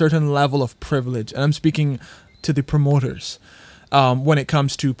afforded a certain level of privilege, and I'm speaking to the promoters. When it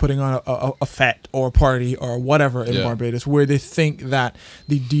comes to putting on a fete or a party or whatever in Yeah. Barbados, where they think that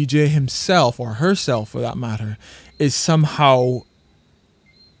the DJ himself or herself, for that matter, is somehow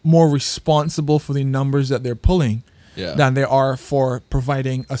more responsible for the numbers that they're pulling Yeah. than they are for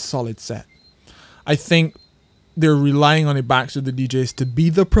providing a solid set. I think they're relying on the backs of the DJs to be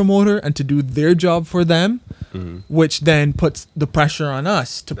the promoter and to do their job for them, which then puts the pressure on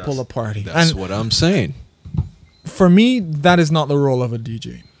us to pull a party. That's And what I'm saying. for me, that is not the role of a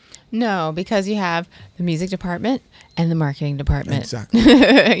DJ. No, because you have the music department and the marketing department. Exactly.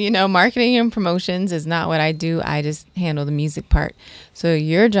 You know, marketing and promotions is not what I do. I just handle the music part. So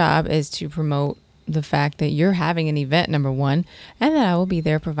your job is to promote the fact that you're having an event, number one, and that I will be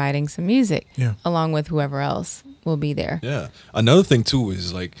there providing some music Yeah. along with whoever else will be there. Yeah. Another thing too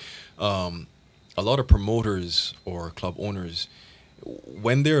is like a lot of promoters or club owners,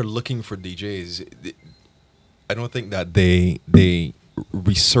 when they're looking for DJs, I don't think that they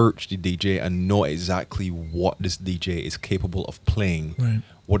research the DJ and know exactly what this DJ is capable of playing. Right.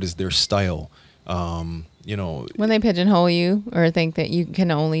 What is their style? You know. When they pigeonhole you or think that you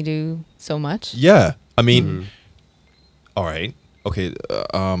can only do so much. Yeah. I mean, all right. Okay.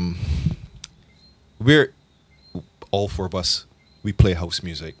 We're all four of us. We play house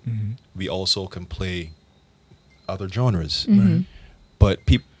music. We also can play other genres, Mhm. but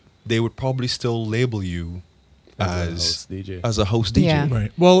they would probably still label you As as a house DJ. Yeah.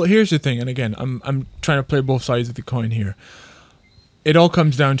 Right. Well, here's the thing, and again, I'm trying to play both sides of the coin here. It all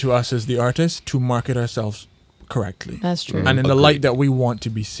comes down to us as the artists to market ourselves correctly. That's true. And in the Agreed. light that we want to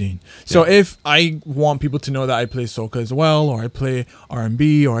be seen. So if I want people to know that I play soca as well, or I play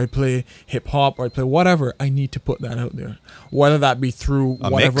R&B, or I play hip hop, or I play whatever, I need to put that out there. Whether that be through A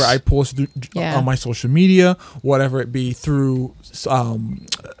whatever mix. I post Yeah. on my social media, whatever it be through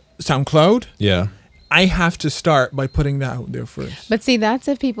SoundCloud, Yeah. I have to start by putting that out there first. But see, that's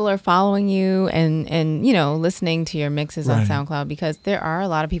if people are following you and you know, listening to your mixes on Right. SoundCloud, because there are a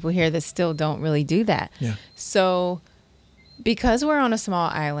lot of people here that still don't really do that. Yeah. So because we're on a small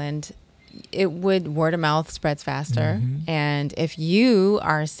island, it would word of mouth spreads faster. And if you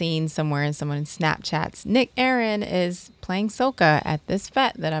are seen somewhere and someone Snapchats, Nick Aaron is playing soca at this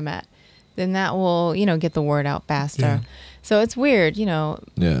fete that I'm at, then that will, you know, get the word out faster. Yeah. So it's weird, you know.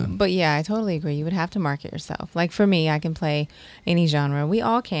 Yeah. But yeah, I totally agree. You would have to market yourself. Like for me, I can play any genre. We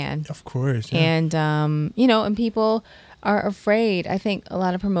all can. Of course. Yeah. And, you know, and people are afraid. I think a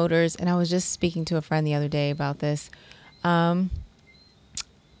lot of promoters, and I was just speaking to a friend the other day about this. I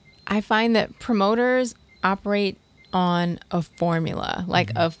find that promoters operate on a formula,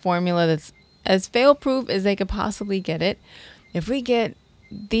 like a formula that's as fail-proof as they could possibly get it. If we get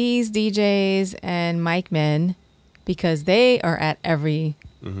these DJs and mic men, because they are at every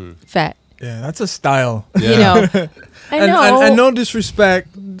fete, Yeah, that's a style. you know. I know. And no disrespect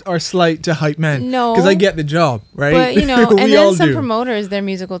or slight to hype men. No. Because I get the job, right? But, you know, We and all then some do. promoters, their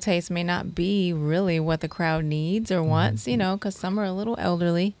musical taste may not be really what the crowd needs or wants, you know, because some are a little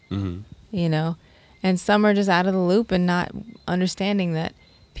elderly, you know, and some are just out of the loop and not understanding that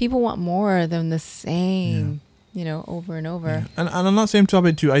people want more than the same, you know, over and over. Yeah. And on that same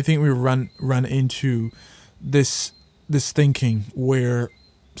topic too, I think we run into this thinking where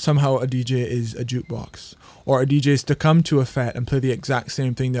somehow a DJ is a jukebox, or a DJ is to come to a fete and play the exact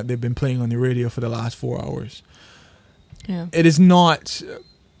same thing that they've been playing on the radio for the last 4 hours. Yeah. It is not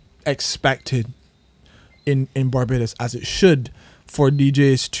expected in Barbados, as it should, for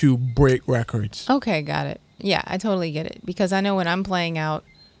DJs to break records. Okay, got it. Yeah, I totally get it, because I know when I'm playing out,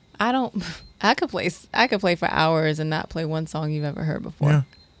 I don't. I could play for hours and not play one song you've ever heard before. Yeah.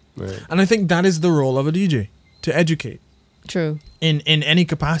 Right. And I think that is the role of a DJ, to educate True. in any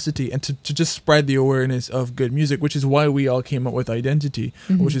capacity, and to just spread the awareness of good music, which is why we all came up with Identity,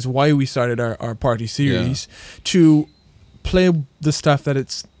 which is why we started our party series, to play the stuff that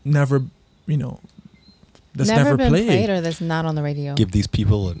it's never, that's never been played. played or that's not on the radio. Give these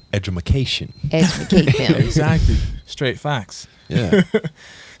people an education. Educate them. Exactly. Straight facts. Yeah.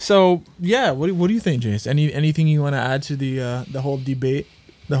 So yeah, what do you think, Jace? Anything you want to add to the whole debate,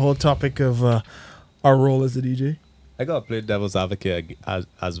 the whole topic of our role as a DJ? I gotta play devil's advocate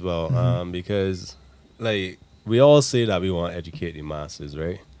as well, because like we all say that we want to educate the masses,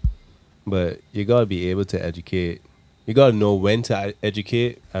 right? But you gotta be able to educate. You gotta know when to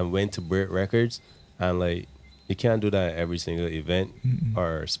educate and when to break records, and like you can't do that at every single event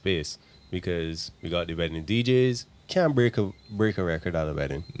or space, because we got the wedding DJs. Can't break a record at a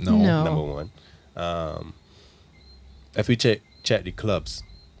wedding. No. No. Number one. If we check the clubs,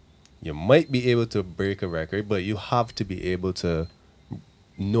 you might be able to break a record, but you have to be able to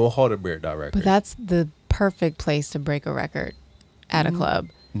know how to break that record. But that's the perfect place to break a record, at a club.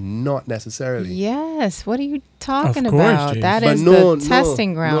 Not necessarily. Yes. What are you talking Of course, about? James. That But is no, the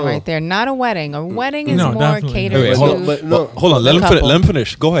testing ground no. right there. Not a wedding. A wedding is No, more definitely. catered Wait, to. hold on. But no. Hold on. Let him, Couple. let him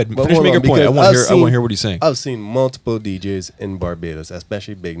finish. Go ahead. But Finish hold make on, your point. I because want to I've hear. I want to seen- hear what he's saying. I've seen multiple DJs in Barbados,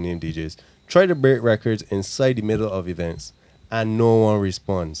 especially big name DJs, try to break records inside the middle of events, and no one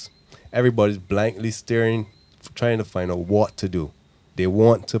responds. Everybody's blankly staring, trying to find out what to do. They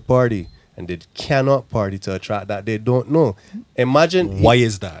want to party, and they cannot party to attract that they don't know. Imagine Why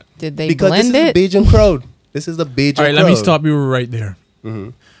is that? Did they because blend this it? is a Bajan crowd. This is the Bajan All right, crowd. let me stop you right there.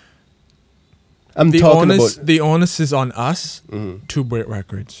 I'm The talking onus, about. the onus is on us to break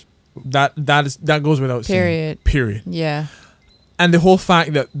records. That goes without saying. Period. Period. Yeah. And the whole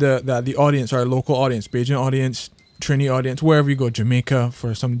fact that the audience, our local audience, Bajan audience, Trini audience, wherever you go, Jamaica,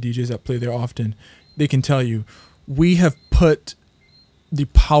 for some DJs that play there often, they can tell you, we have put the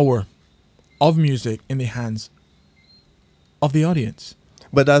power of music in the hands of the audience.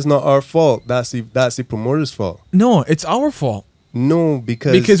 But that's not our fault. That's the promoter's fault. No, it's our fault. No,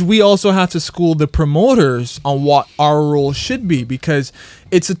 Because we also have to school the promoters on what our role should be, because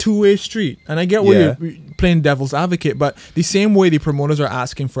it's a two-way street. And I get where you're playing devil's advocate, but the same way the promoters are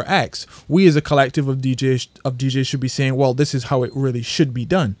asking for X, we as a collective of DJs should be saying, well, this is how it really should be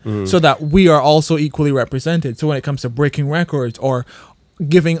done, so that we are also equally represented. So when it comes to breaking records or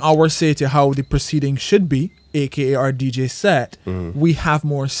giving our say to how the proceeding should be, aka our DJ set, we have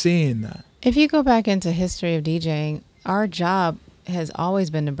more say in that. If you go back into history of DJing, our job has always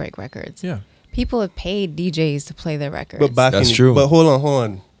been to break records. Yeah. People have paid DJs to play their records. But back That's in the, true. But hold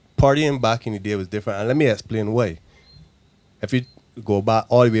on. Partying back in the day was different, and let me explain why. If you go back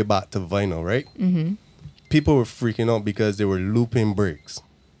all the way back to vinyl, right? Mm-hmm. People were freaking out because they were looping breaks.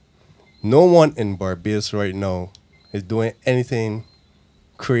 No one in Barbados right now is doing anything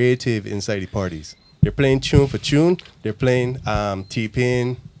creative inside the parties. They're playing tune for tune. They're playing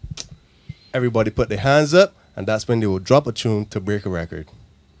T-Pain. Everybody put their hands up, and that's when they will drop a tune to break a record.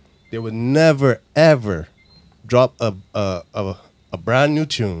 They would never ever drop a brand new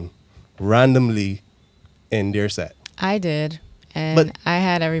tune randomly in their set. I did, and But- I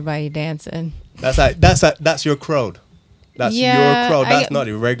had everybody dancing. That's your crowd. That's Yeah, your crowd. I That's get- not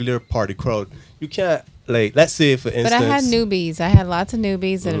a regular party crowd. You can't, like, let's say for instance. But I had newbies. I had lots of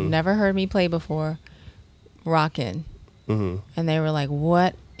newbies that have never heard me play before, rocking, and they were like,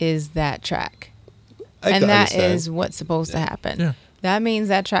 "What is that track?" I And can that understand. is what's supposed to happen. Yeah. That means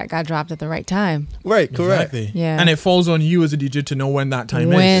that track got dropped at the right time. right, correct. Exactly. Yeah. And it falls on you as a DJ to know when that time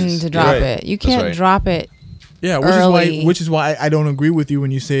When is. to drop Right. it. You That's can't right. drop it. Yeah, early. which is why I don't agree with you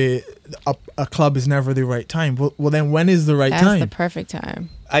when you say a club is never the right time. Well, then when is the right That's time? the perfect time.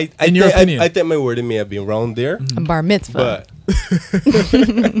 I In your opinion. I think my wording may have been wrong there, A bar mitzvah.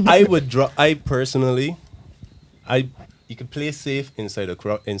 but I would drop. I personally, you can play safe inside the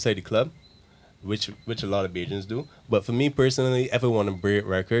club, which a lot of Bajans do. But for me personally, if I want to break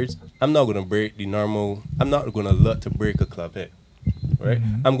records, I'm not gonna break the normal. I'm not gonna look to break a club hit, right?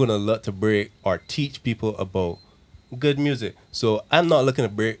 I'm gonna look to break or teach people about good music. So I'm not looking to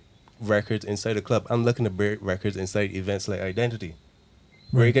break records inside the club. I'm looking to break records inside events like Identity,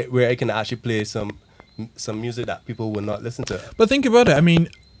 where I can actually play some music that people will not listen to. But think about it. I mean,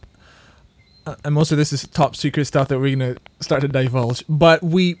 and most of this is top secret stuff that we're gonna start to divulge. But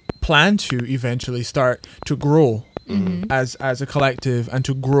we plan to eventually start to grow as a collective and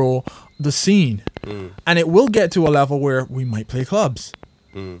to grow the scene, and it will get to a level where we might play clubs.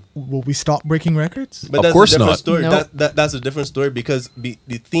 Will we stop breaking records? But Of that's course a different not. story. Nope. That's a different story because the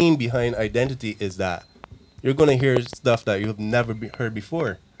theme behind identity is that you're gonna hear stuff that you've never heard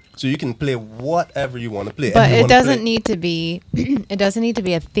before. So you can play whatever you want to play. But If you it wanna doesn't play- need to be. It doesn't need to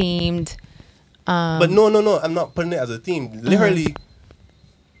be a themed. But no. I'm not putting it as a theme. Literally,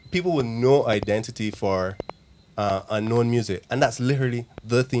 people with no identity for unknown music, and that's literally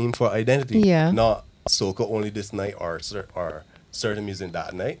the theme for identity. Yeah. Not soca only this night or certain music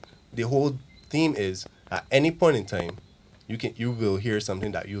that night. The whole theme is at any point in time, you will hear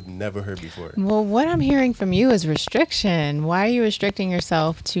something that you've never heard before. Well, what I'm hearing from you is restriction. Why are you restricting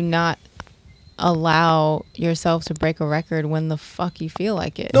yourself to not allow yourself to break a record when the fuck you feel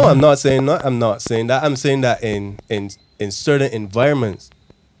like it? No, I'm not saying that. I'm saying that in certain environments,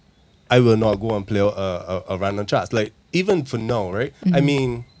 I will not go and play a random tracks. Like even for now, right? I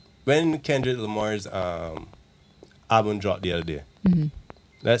mean, when Kendrick Lamar's album dropped the other day,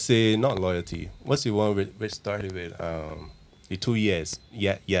 let's say not Loyalty. What's the one which started with the 2 years?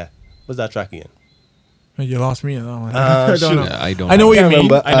 Yeah. What's that track again? You lost me on that one. Ah, I don't shoot. know. Yeah, I don't. I know what you can't mean.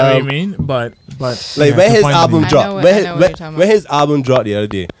 remember. I know what you mean. But Like yeah, when to his find the album name. dropped, I know what you're talking when about. his album dropped the other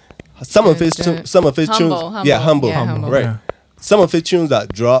day, some of his Humble, tunes, yeah, humble, yeah, Humble. right? Yeah. Some of his tunes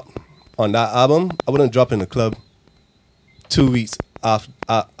that dropped on that album, I wouldn't drop in the club 2 weeks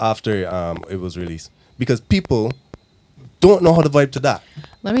after it was released because people don't know how to vibe to that.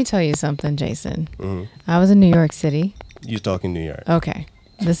 Let me tell you something, Jason. Mm-hmm. I was in New York City. You're talking New York. Okay.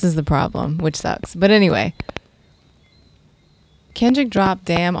 This is the problem, which sucks. But anyway, Kendrick dropped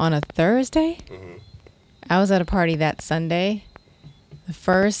Damn on a Thursday. I was at a party that Sunday. The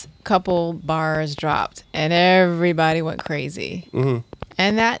first couple bars dropped and everybody went crazy.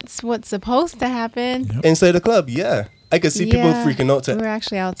 And that's what's supposed to happen. Yep. Inside the club, yeah, I could see people Yeah, freaking out. We were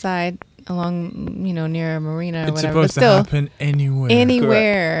actually outside along, near a marina or It's whatever. But supposed to still, happen anywhere.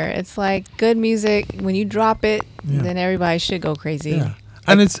 anywhere. It's like good music. When you drop it, Yeah. then everybody should go crazy. Yeah.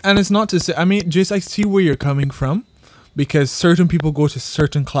 And it's not to say, I mean, just I see where you're coming from, because certain people go to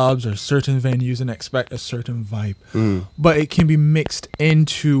certain clubs or certain venues and expect a certain vibe, but it can be mixed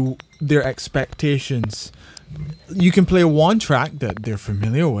into their expectations. You can play one track that they're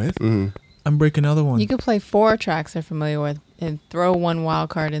familiar with and break another one. You could play 4 tracks they're familiar with and throw one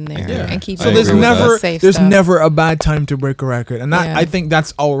wild card in there Yeah. and keep So it there's agree with never that. safe there's stuff. never a bad time to break a record, and that Yeah. I think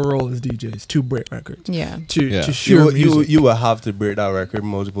that's our role as DJs, to break records, Yeah. to Yeah. share music. You will have to break that record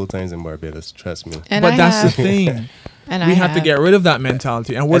multiple times in Barbados. Trust me. And but I that's have, the thing. and We I have to get rid of that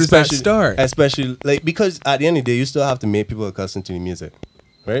mentality. And where does that start? Especially like because at the end of the day, you still have to make people accustomed to the music,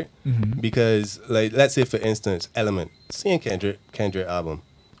 right? Because like let's say for instance, Element, seeing Kendrick album,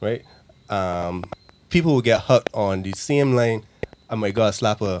 right? People will get hooked on the same line. Oh my God,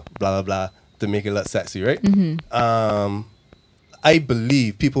 slap a blah blah blah to make it look sexy, right? I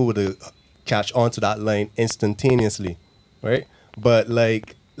believe people would catch on to that line instantaneously, right? But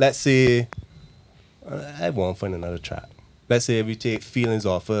like, let's say I won't find another track. Let's say if we take Feelings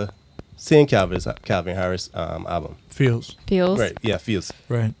off of St. Calvin Harris album. Feels feels. Right, yeah, Feels.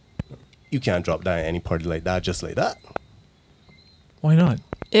 right. You can't drop that in any party like that, just like that. Why not?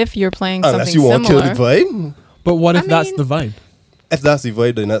 If you're playing Unless something you want to kill similar. the vibe. But what if I that's mean- the vibe? If that's the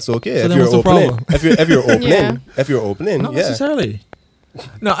vibe, then that's okay. So if then you're what's the opening, problem? if you're opening, Yeah. if you're opening, Not yeah. necessarily.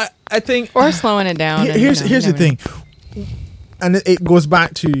 No, I think Or slowing it down. and, here's you the never thing, and it goes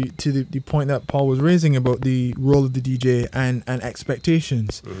back to the point that Paul was raising about the role of the DJ and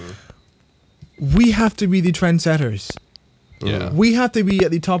expectations. We have to be the trendsetters. Yeah. We have to be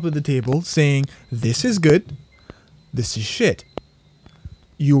at the top of the table saying, this is good, this is shit.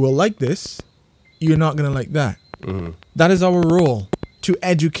 You will like this, you're not going to like that. That is our role, to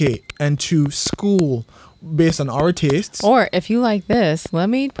educate and to school based on our tastes. Or if you like this, let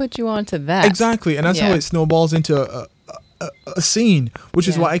me put you on to that. Exactly, and that's how Yeah. it snowballs into a scene, which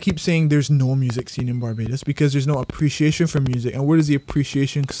is Yeah. why I keep saying there's no music scene in Barbados, because there's no appreciation for music. And where does the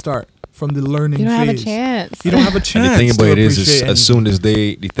appreciation start? From the learning You don't have a phase. chance. You don't have a chance. And the thing to about it is appreciate as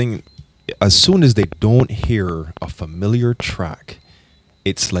soon as they don't hear a familiar track,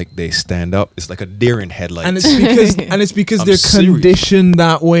 it's like they stand up. It's like a deer in headlights. and it's because I'm they're serious. conditioned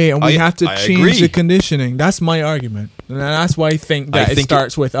that way, and we have to I change agree. the conditioning. That's my argument, and that's why I think that it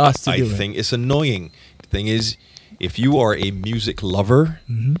starts with us to I do it. think it's annoying. The thing is, if you are a music lover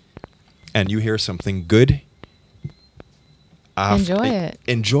and you hear something good, Enjoy it.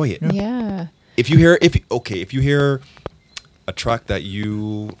 Enjoy it. Yeah. If you hear a track that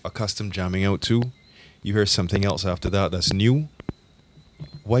you accustomed jamming out to, you hear something else after that that's new,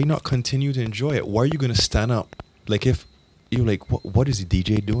 why not continue to enjoy it? Why are you going to stand up? Like, if you're like, what is the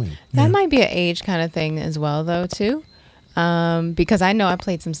DJ doing? That might be an age kind of thing as well, though, too. Because I know I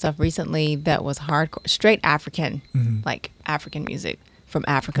played some stuff recently that was hardcore, straight African, like African music from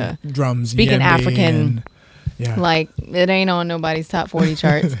Africa. Drums, Speaking yembe, African, and- yeah. like it ain't on nobody's top 40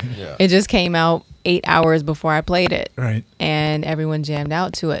 charts. Yeah. It just came out 8 hours before I played it. Right. And everyone jammed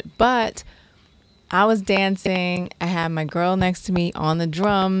out to it. But I was dancing. I had my girl next to me on the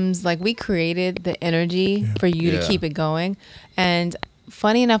drums. Like, we created the energy for you to Yeah. keep it going. And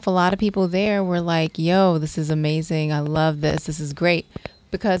funny enough, a lot of people there were like, yo, this is amazing. I love this. This is great.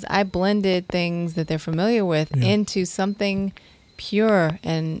 Because I blended things that they're familiar with into something pure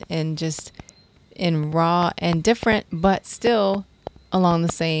and just in raw and different, but still along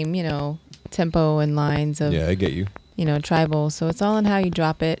the same, tempo and lines of, Yeah, I get you. tribal. So it's all in how you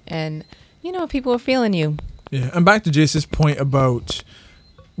drop it. And, people are feeling you. Yeah, and back to Jason's point about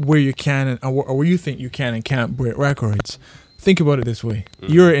where you can and or where you think you can and can't break records. Think about it this way: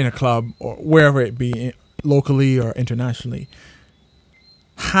 you're in a club or wherever it be, locally or internationally.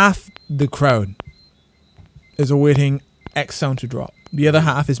 Half the crowd is awaiting X sound to drop. The other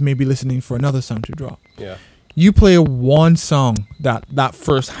half is maybe listening for another sound to drop. Yeah. You play one song that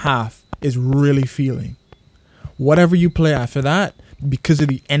first half is really feeling. Whatever you play after that, because of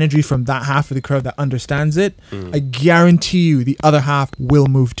the energy from that half of the crowd that understands it, I guarantee you the other half will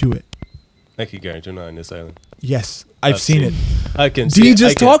move to it. I can guarantee you're not in this island. Yes, I've seen it. I can D see it.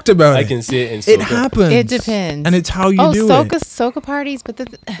 just talked about I it. can see it in It soca. happens. It depends. And it's how you do soca, it. soca parties, but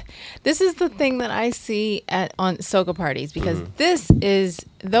this is the thing that I see on soca parties, because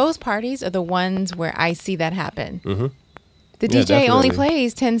those parties are the ones where I see that happen. Mm-hmm. The Yeah, DJ only definitely.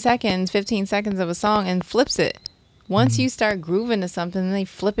 plays 10 seconds, 15 seconds of a song and flips it. Once you start grooving to something, then they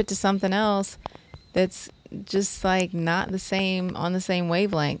flip it to something else that's just like not the same, on the same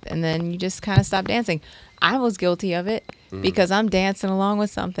wavelength. And then you just kind of stop dancing. I was guilty of it because I'm dancing along with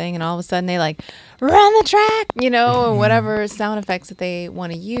something and all of a sudden they like run the track, or whatever sound effects that they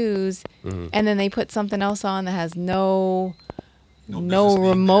want to use. And then they put something else on that has no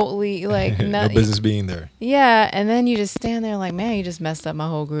remotely like No business being there. Yeah. And then you just stand there like, man, you just messed up my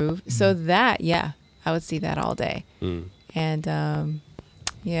whole groove. So that, I would see that all day. And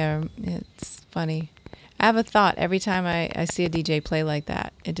it's funny. I have a thought every time I see a DJ play like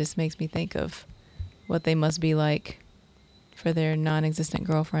that. It just makes me think of what they must be like for their non-existent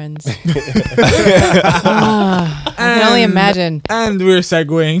girlfriends. I can only imagine. And we're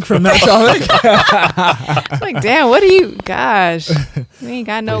segueing from that topic. It's like, damn, what do you? Gosh, we ain't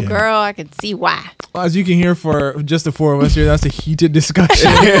got no girl. I can see why. As you can hear, for just the four of us here, that's a heated discussion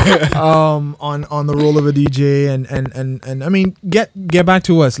on the role of a DJ, and I mean, get back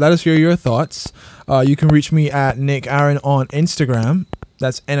to us. Let us hear your thoughts. You can reach me at Nick Aaron on Instagram.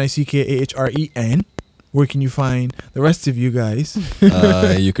 That's NickAhren. Where can you find the rest of you guys?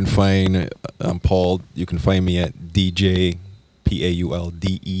 You can find Paul. You can find me at DJ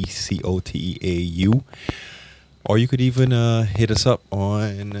PaulDecoteau. Or you could even hit us up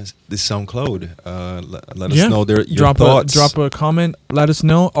on the SoundCloud. Let us know your thoughts. Drop a comment. Let us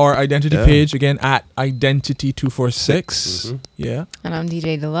know. Our identity page, again, at Identity246. Yeah. And I'm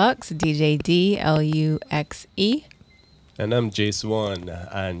DJ Deluxe, DJ DLUXE. And I'm Jay Swan,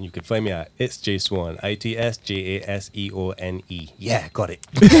 and you can find me at It's Jay Swan, ITSJASEONE. Yeah, got it.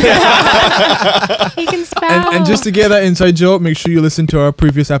 He can spell. And just to get that inside joke, make sure you listen to our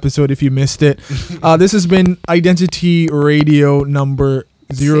previous episode if you missed it. This has been Identity Radio number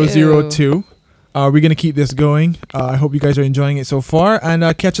 002. We're going to keep this going. I hope you guys are enjoying it so far. And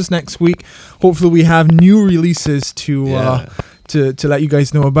catch us next week. Hopefully we have new releases to let you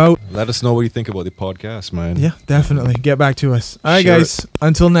guys know about. Let us know what you think about the podcast, man. Yeah, definitely. Get back to us. All right, Sure. guys.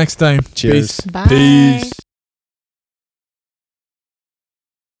 Until next time. Cheers. Peace. Bye. Peace.